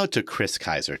 Shout out to Chris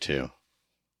Kaiser too.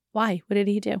 Why? What did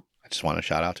he do? I just want to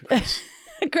shout out to Chris.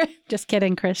 Just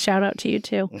kidding, Chris. Shout out to you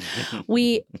too.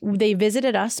 They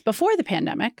visited us before the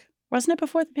pandemic. Wasn't it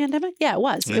before the pandemic? Yeah, it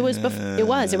was. It was.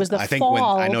 It was the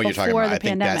fall. I know you're talking about. The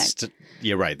pandemic.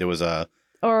 You're right. There was a.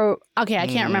 Or okay, I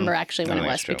can't remember actually when it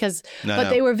was because,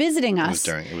 they were visiting us.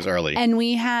 It was early, and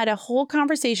we had a whole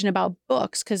conversation about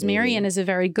books because Marianne is a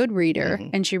very good reader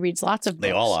and she reads lots of books.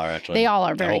 They all are actually. They all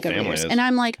are very good readers, and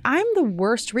I'm like, I'm the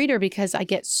worst reader because I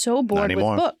get so bored with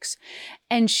books.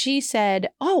 And she said,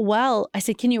 "Oh well," I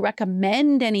said, "Can you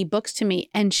recommend any books to me?"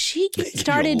 And she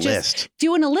started just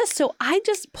doing a list. So I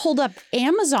just pulled up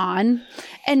Amazon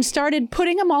and started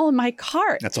putting them all in my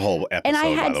cart. That's a whole episode, and I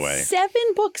had by the way. 7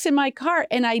 books in my cart.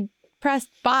 And I pressed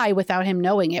buy without him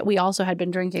knowing it. We also had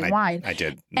been drinking wine. I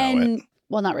did know it.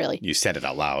 Well, not really. You said it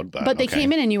out loud, but they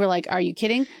came in and you were like, "Are you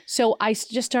kidding?" So I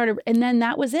just started, and then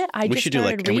that was it. We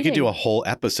could do a whole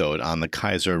episode on the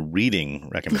Kaiser reading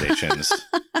recommendations.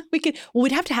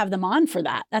 We'd have to have them on for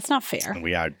that. That's not fair.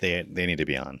 We are. They need to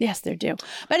be on. Yes, they're due.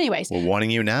 But anyways, we're warning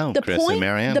you now, Chris and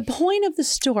Marianne. The point of the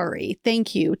story.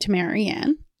 Thank you to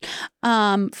Marianne,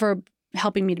 for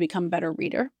helping me to become a better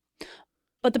reader.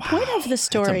 But the point of the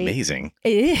story... That's amazing.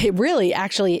 It really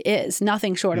actually is.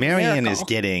 Nothing short of Marianne is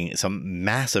getting some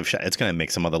massive... It's going to make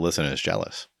some other listeners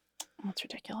jealous. That's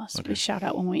ridiculous. Okay. We shout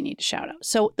out when we need to shout out.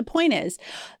 So the point is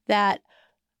that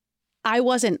I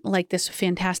wasn't like this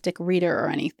fantastic reader or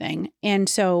anything. And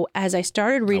so as I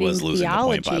started reading theology...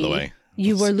 The point, by the way.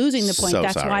 You were losing the point. So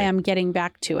That's sorry. why I'm getting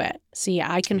back to it. See,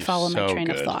 I can follow my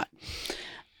train of thought.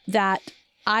 That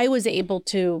I was able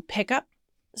to pick up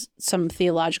some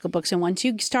theological books, and once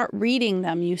you start reading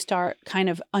them, you start kind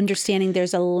of understanding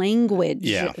there's a language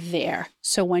there.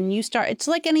 So when you start, it's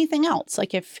like anything else.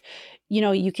 Like if,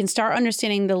 you can start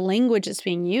understanding the language that's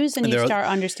being used, and you start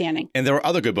understanding. And there are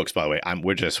other good books, by the way.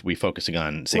 We're focusing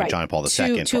on St. John Paul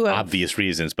II for obvious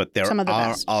reasons, but there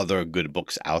are other good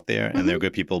books out there, and they're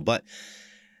good people. But,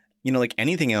 like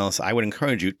anything else, I would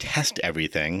encourage you, test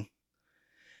everything.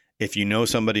 If you know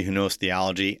somebody who knows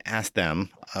theology, ask them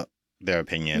their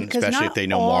opinion, especially if they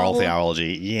know moral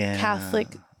theology. Yeah. Catholic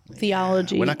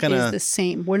theology is the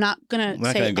same. We're not going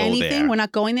to say anything. We're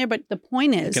not going there. But the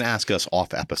point is, you can ask us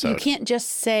off episode. You can't just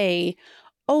say,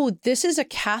 "Oh, this is a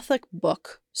Catholic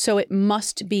book, so it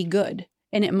must be good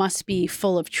and it must be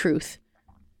full of truth."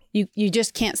 You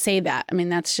just can't say that. I mean,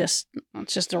 that's just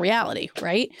the reality,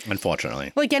 right?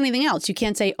 Unfortunately. Like anything else, you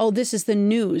can't say, "Oh, this is the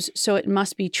news, so it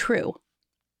must be true."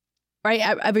 Right?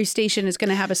 Every station is going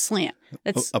to have a slant.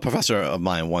 A professor of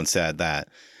mine once said that,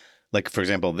 like, for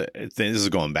example, this is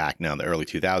going back now in the early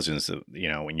 2000s,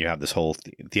 when you have this whole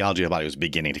theology of the body was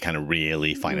beginning to kind of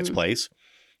really find its place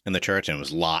in the church. And it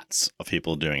was lots of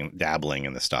people dabbling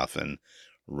in this stuff and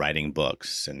writing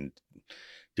books and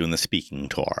doing the speaking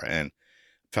tour. And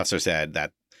the professor said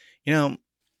that,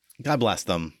 God bless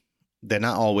them. They're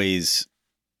not always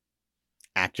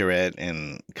accurate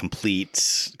and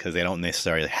complete because they don't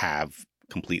necessarily have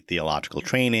complete theological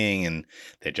training, and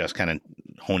they're just kind of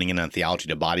honing in on theology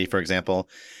to body, for example.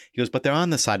 He goes, but they're on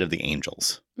the side of the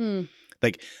angels.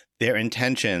 Like, their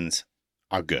intentions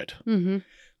are good,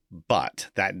 but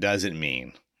that doesn't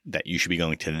mean that you should be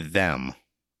going to them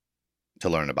to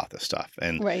learn about this stuff.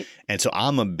 And so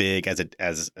I'm a big, as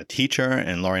a teacher,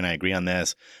 and Laurie and I agree on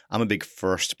this, I'm a big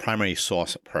primary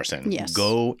source person. Yes.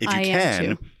 Go, if you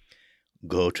can,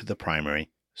 go to the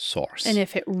primary source. And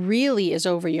if it really is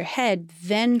over your head,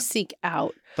 then seek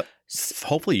out. But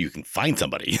hopefully you can find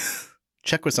somebody.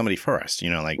 check with somebody first,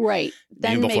 like right.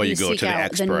 Then even before maybe you go seek to the out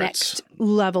experts. The next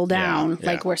level down, Yeah.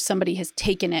 like where somebody has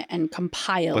taken it and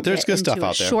compiled But there's it good into stuff a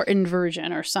out there. shortened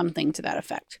version or something to that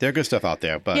effect. There's good stuff out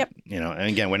there, but Yep. and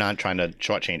again, we're not trying to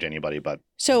shortchange anybody, but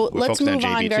So let's focusing on move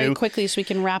on very JB2. quickly so we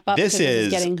can wrap up. This because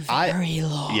is getting very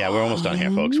long. Yeah, we're almost done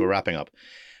here, folks. We're wrapping up.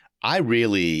 I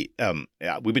really,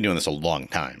 we've been doing this a long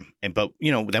time, but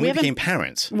then we became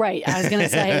parents. Right. I was going to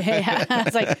say, I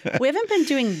was like, we haven't been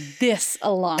doing this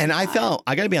a long time. And I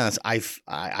got to be honest,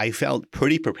 I felt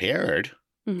pretty prepared.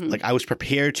 Mm-hmm. Like I was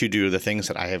prepared to do the things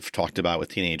that I have talked about with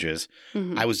teenagers.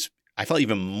 Mm-hmm. I felt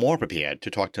even more prepared to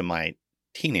talk to my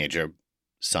teenager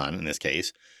son, in this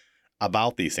case,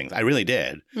 about these things. I really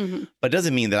did. Mm-hmm. But it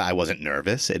doesn't mean that I wasn't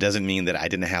nervous. It doesn't mean that I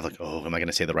didn't have am I going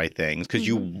to say the right things? Because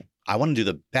I want to do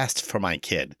the best for my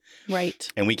kid.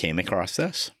 Right. And we came across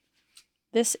this.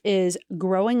 This is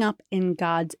Growing Up in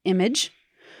God's Image,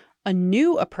 a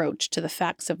new approach to the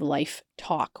facts of life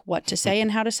talk, what to say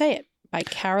and how to say it, by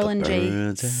Carolyn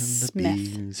J.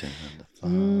 Smith.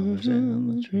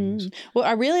 What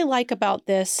I really like about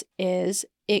this is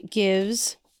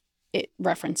it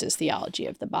references theology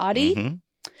of the body. Mm-hmm.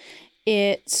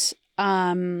 It's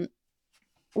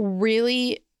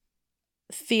really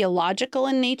theological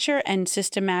in nature and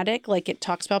systematic. Like it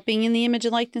talks about being in the image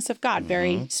and likeness of God.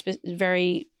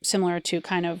 Very similar to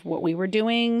kind of what we were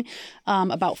doing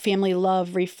about family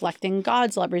love, reflecting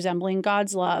God's love, resembling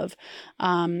God's love,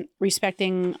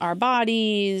 respecting our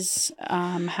bodies,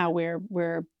 how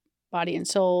we're body and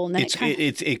soul. And then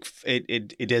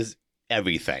it does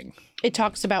everything. It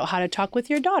talks about how to talk with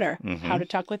your daughter, how to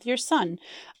talk with your son.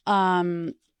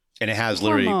 And it has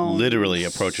literally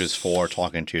approaches for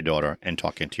talking to your daughter and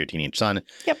talking to your teenage son.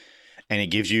 Yep. And it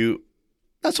gives you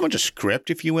not so much a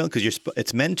script, if you will, because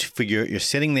it's meant for you're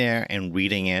sitting there and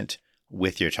reading it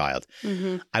with your child.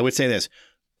 Mm-hmm. I would say this: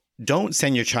 don't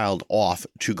send your child off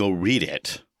to go read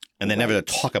it and then never to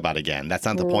talk about it again. That's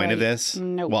not the point of this.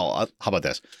 Nope. Well, how about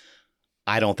this?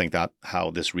 I don't think that how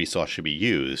this resource should be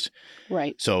used.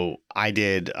 Right. So I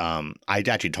did. I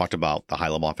actually talked about the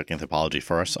hylomorphic anthropology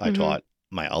first. I taught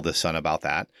my eldest son about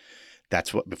that.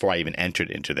 That's what before I even entered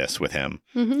into this with him.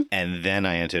 Mm-hmm. And then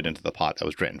I entered into the part that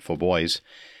was written for boys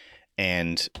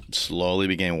and slowly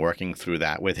began working through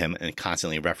that with him and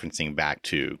constantly referencing back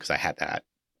to, because I had that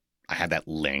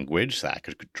language that I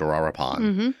could draw upon.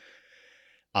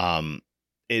 Mm-hmm.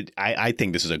 I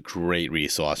think this is a great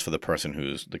resource for the person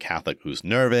who's the Catholic who's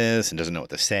nervous and doesn't know what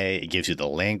to say. It gives you the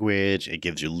language. It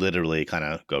gives you literally kind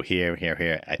of go here, here,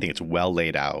 here. I think it's well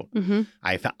laid out. Mm-hmm.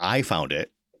 I found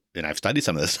it, and I've studied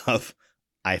some of this stuff.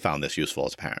 I found this useful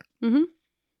as a parent.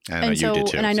 Mm-hmm. I know you did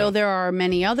too. And I know there are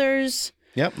many others.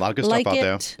 Yep, a lot of good stuff out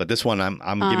there. But this one,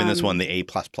 I'm giving this one the A++.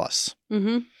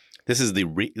 Mm-hmm. This is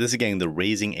getting the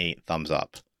Raising 8 thumbs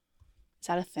up. Is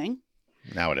that a thing?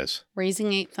 Now it is.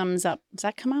 Raising 8 thumbs up. Does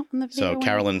that come out in the video? So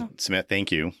Carolyn Smith,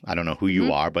 thank you. I don't know who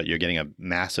you are, but you're getting a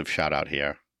massive shout out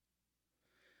here.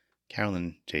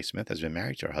 Carolyn J. Smith has been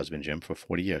married to her husband, Jim, for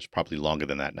 40 years, probably longer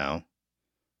than that now.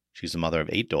 She's the mother of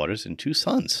 8 daughters and 2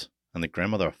 sons, and the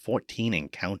grandmother of 14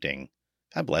 and counting.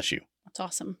 God bless you. That's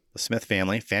awesome. The Smith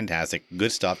family, fantastic.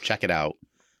 Good stuff. Check it out.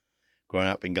 Growing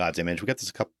Up in God's Image. We got this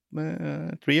a couple,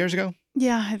 3 years ago?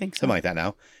 Yeah, I think so. Something like that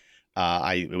now.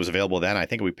 It was available then. I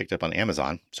think we picked it up on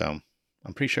Amazon, so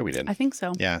I'm pretty sure we did. I think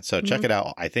so. Yeah, so check it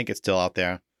out. I think it's still out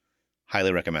there.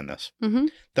 Highly recommend this. Mm-hmm.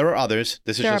 There are others.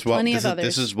 This is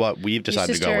what we've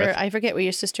decided to go with. I forget what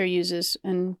your sister uses,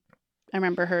 and I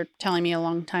remember her telling me a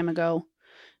long time ago.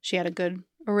 She had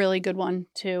a really good one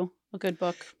too, a good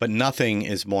book. But nothing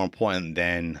is more important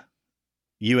than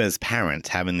you as parents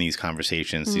having these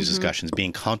conversations, these discussions,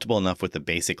 being comfortable enough with the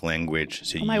basic language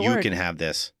so you can have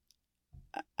this.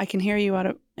 I can hear you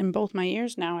in both my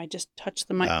ears now. I just touched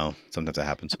the mic. Oh, sometimes that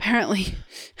happens. Apparently.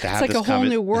 It's like a whole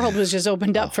new world was just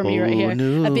opened up for me right here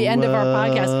at the end of our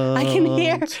podcast. I can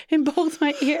hear in both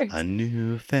my ears. A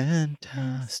new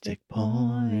fantastic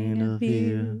point of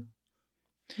view.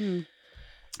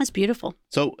 That's beautiful.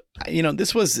 So,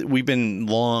 we've been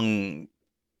long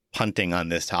punting on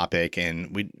this topic,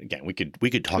 and we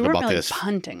could talk about really this.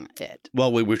 Punting it.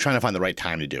 Well, we were trying to find the right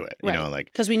time to do it. Right.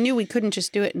 Because we knew we couldn't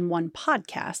just do it in one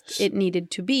podcast. It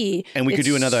needed to be. And we could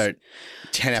do another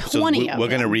 10 episodes. We're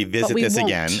going to revisit this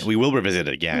again. We will revisit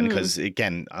it again because,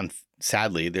 again,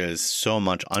 sadly, there's so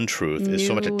much untruth. There's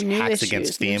so much attacks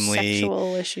against family,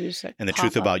 sexual issues, and the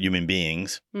truth about human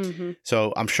beings. Mm-hmm.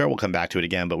 So I'm sure we'll come back to it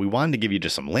again. But we wanted to give you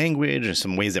just some language and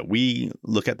some ways that we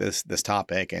look at this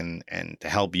topic, and to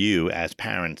help you as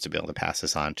parents to be able to pass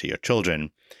this on to your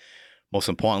children. most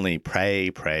importantly,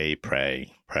 pray,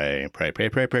 and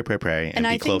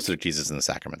be closer to Jesus in the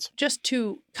sacraments. Just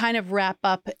to kind of wrap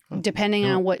up, depending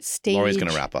on what stage. Lori's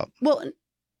going to wrap up. Well,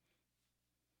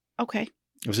 okay.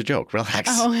 It was a joke. Relax.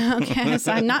 Oh, okay.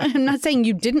 So I'm not saying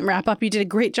you didn't wrap up. You did a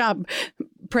great job.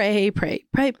 Pray. I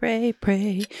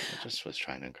just was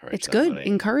trying to encourage. It's good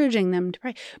encouraging them to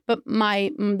pray. But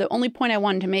the only point I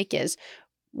wanted to make is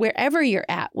wherever you're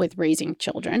at with raising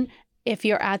children, if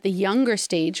you're at the younger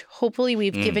stage, hopefully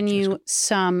we've given you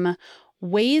some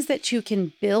ways that you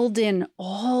can build in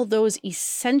all those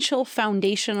essential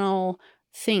foundational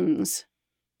things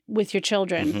with your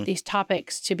children, these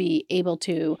topics to be able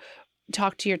to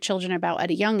talk to your children about at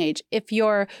a young age. If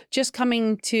you're just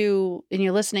coming to and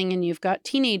you're listening and you've got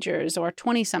teenagers or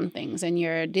 20-somethings and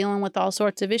you're dealing with all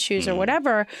sorts of issues or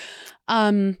whatever,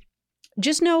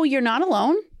 just know you're not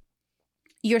alone.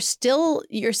 You're still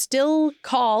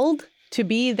called to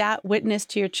be that witness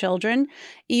to your children,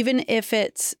 even if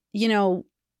it's,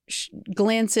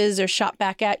 glances are shot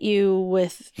back at you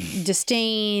with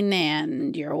disdain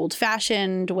and you're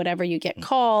old-fashioned, whatever you get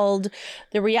called.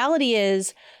 The reality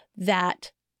is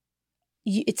that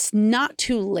it's not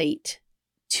too late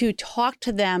to talk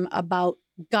to them about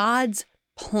God's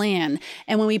plan.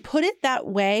 And when we put it that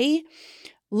way,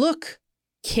 look,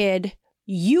 kid,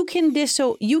 you can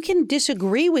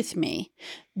disagree with me,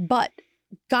 but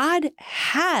God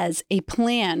has a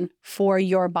plan for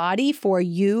your body, for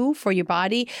your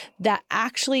body, that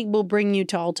actually will bring you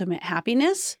to ultimate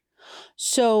happiness.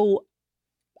 So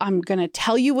I'm going to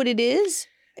tell you what it is.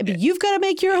 But you've got to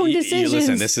make your own decisions.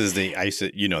 Listen, this is I used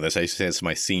to say this to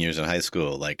my seniors in high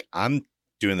school. Like, I'm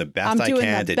doing the best I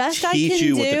can to teach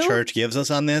you what the church gives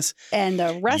us on this. And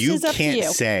the rest is up to you. You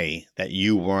can't say that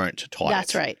you weren't taught.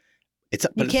 That's right.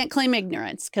 You can't claim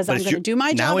ignorance because I'm going to do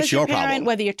my job as your parent, problem.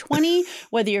 Whether you're 20,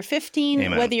 whether you're 15,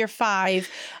 Amen. Whether you're 5.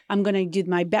 I'm going to do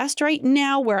my best right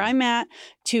now where I'm at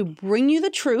to bring you the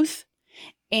truth.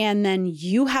 And then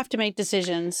you have to make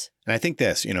decisions. And I think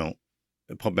this,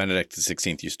 Pope Benedict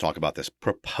XVI used to talk about this.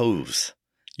 Propose.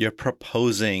 You're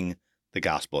proposing the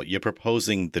gospel. You're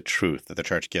proposing the truth that the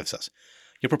church gives us.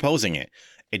 You're proposing it.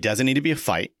 It doesn't need to be a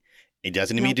fight. It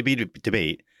doesn't need to be a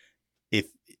debate. If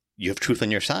you have truth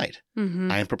on your side,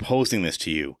 I am proposing this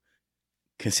to you.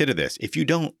 Consider this. If you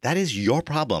don't, that is your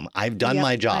problem. I've done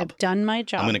my job. I've done my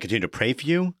job. I'm going to continue to pray for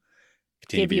you.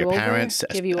 Continue to be your parents.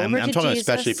 I'm talking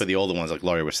especially for the older ones, like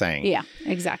Laurie was saying. Yeah,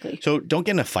 exactly. So don't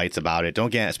get into fights about it.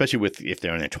 Especially if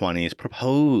they're in their 20s,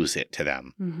 propose it to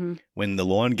them. When the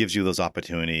Lord gives you those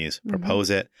opportunities, propose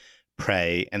it,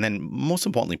 pray, and then most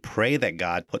importantly, pray that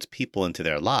God puts people into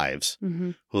their lives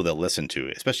who they'll listen to,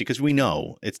 especially because we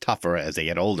know it's tougher as they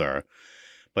get older.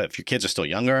 But if your kids are still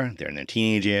younger, they're in their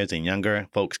teenage years and younger,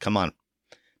 folks, come on.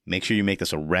 Make sure you make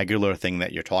this a regular thing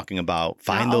that you're talking about.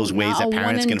 Find those ways that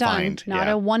parents can find. Not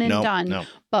a one and done,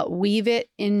 but weave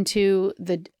it into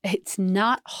it's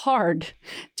not hard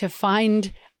to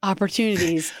find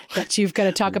opportunities that you've got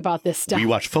to talk about this stuff. We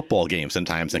watch football games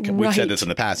sometimes, and we've said this in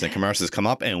the past, and commercials come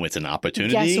up, and it's an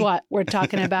opportunity. Guess what? We're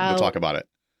talking about. We'll talk about it.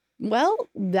 Well,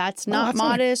 that's not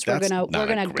modest. We're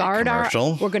gonna guard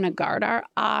our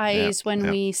eyes when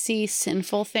we see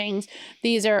sinful things.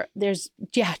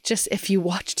 Just if you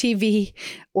watch TV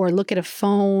or look at a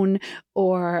phone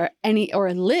or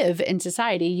live in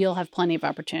society, you'll have plenty of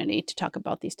opportunity to talk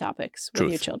about these topics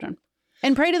with your children.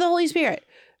 And pray to the Holy Spirit.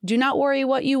 Do not worry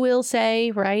what you will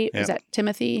say, right? Is that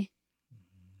Timothy?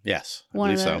 Yes, I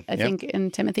believe so. I think in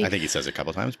Timothy. I think he says it a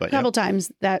couple times, but a couple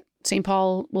times that St.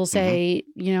 Paul will say,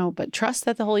 but trust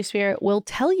that the Holy Spirit will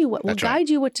tell you will guide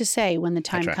you what to say when the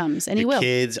time comes, and He will.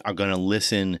 Kids are going to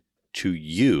listen to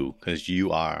you because you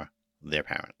are their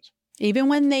parents. Even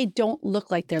when they don't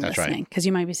look like they're listening, because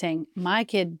you might be saying, my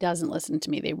kid doesn't listen to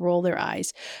me. They roll their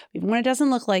eyes. Even when it doesn't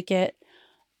look like it,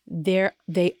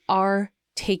 they are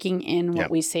taking in what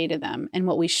we say to them and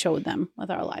what we show them with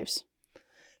our lives.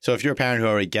 So if you're a parent who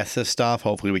already gets this stuff,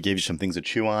 hopefully we gave you some things to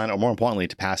chew on, or more importantly,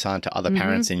 to pass on to other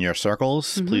parents in your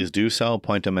circles. Please do so.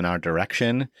 Point them in our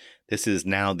direction. This is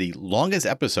now the longest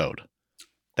episode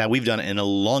that we've done in a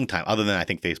long time, other than I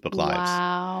think Facebook Lives.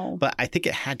 Wow. But I think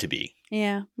it had to be.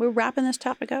 Yeah. We're wrapping this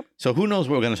topic up. So who knows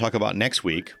what we're going to talk about next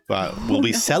week, but we'll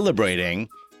be celebrating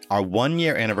our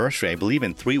 1-year anniversary, I believe,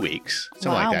 in 3 weeks.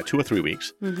 Something like that, 2 or 3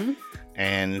 weeks.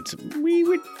 And we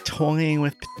were toying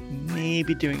with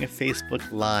maybe doing a Facebook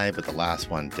Live, but the last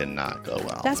one did not go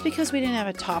well. That's because we didn't have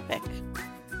a topic.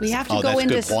 We have to Oh, go that's a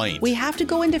into good point. We have to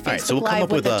go into Facebook right, so we'll come Live up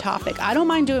with with a a- topic. I don't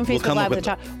mind doing Facebook come up Live with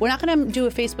a with- topic. We're not going to do a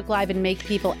Facebook Live and make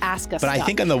people ask us But I stuff.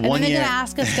 think on the and one then they're year- going to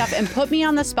ask us stuff and put me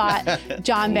on the spot,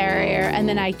 John Barrier, and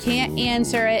then I can't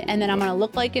answer it, and then I'm going to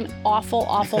look like an awful,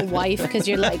 awful wife because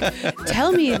you're like,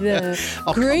 tell me the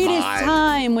Oh, come greatest on.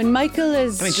 time when Michael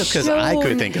is. I mean, just 'cause I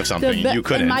could think of something, you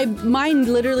couldn't. And my mind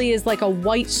literally is like a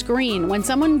white screen. When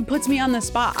someone puts me on the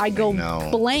spot, I go know.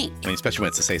 blank. I mean, especially when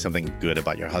it's to say something good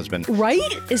about your husband. Right?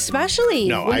 Especially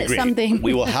No, when I it's agree. something.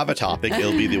 We will have a topic.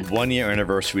 It'll be the 1 year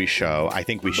anniversary show. I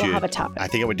think we should have a topic. I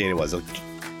think what date it was.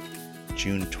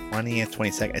 June 20th,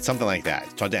 22nd. It's something like that.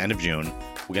 It's toward the end of June.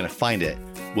 We're going to find it.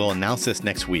 We'll announce this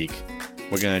next week.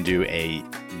 We're going to do a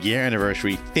year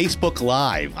anniversary Facebook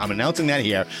Live. I'm announcing that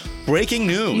here. Breaking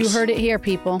news. You heard it here,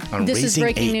 people. On This is Raising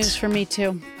breaking 8. news for me,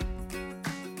 too.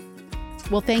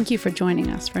 Well, thank you for joining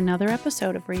us for another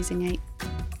episode of Raising 8.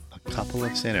 A couple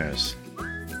of sinners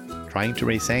trying to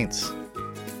raise saints.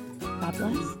 God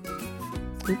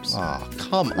bless. Oops. Oh,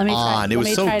 come Let me try. on. It Let was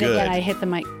me so try it good. again. I hit the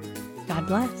mic. God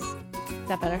bless. Is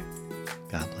that better?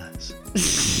 God bless.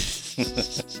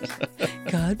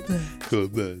 God bless.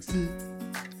 God bless.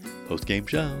 Post game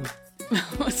show.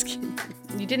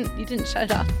 You didn't shut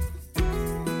it off.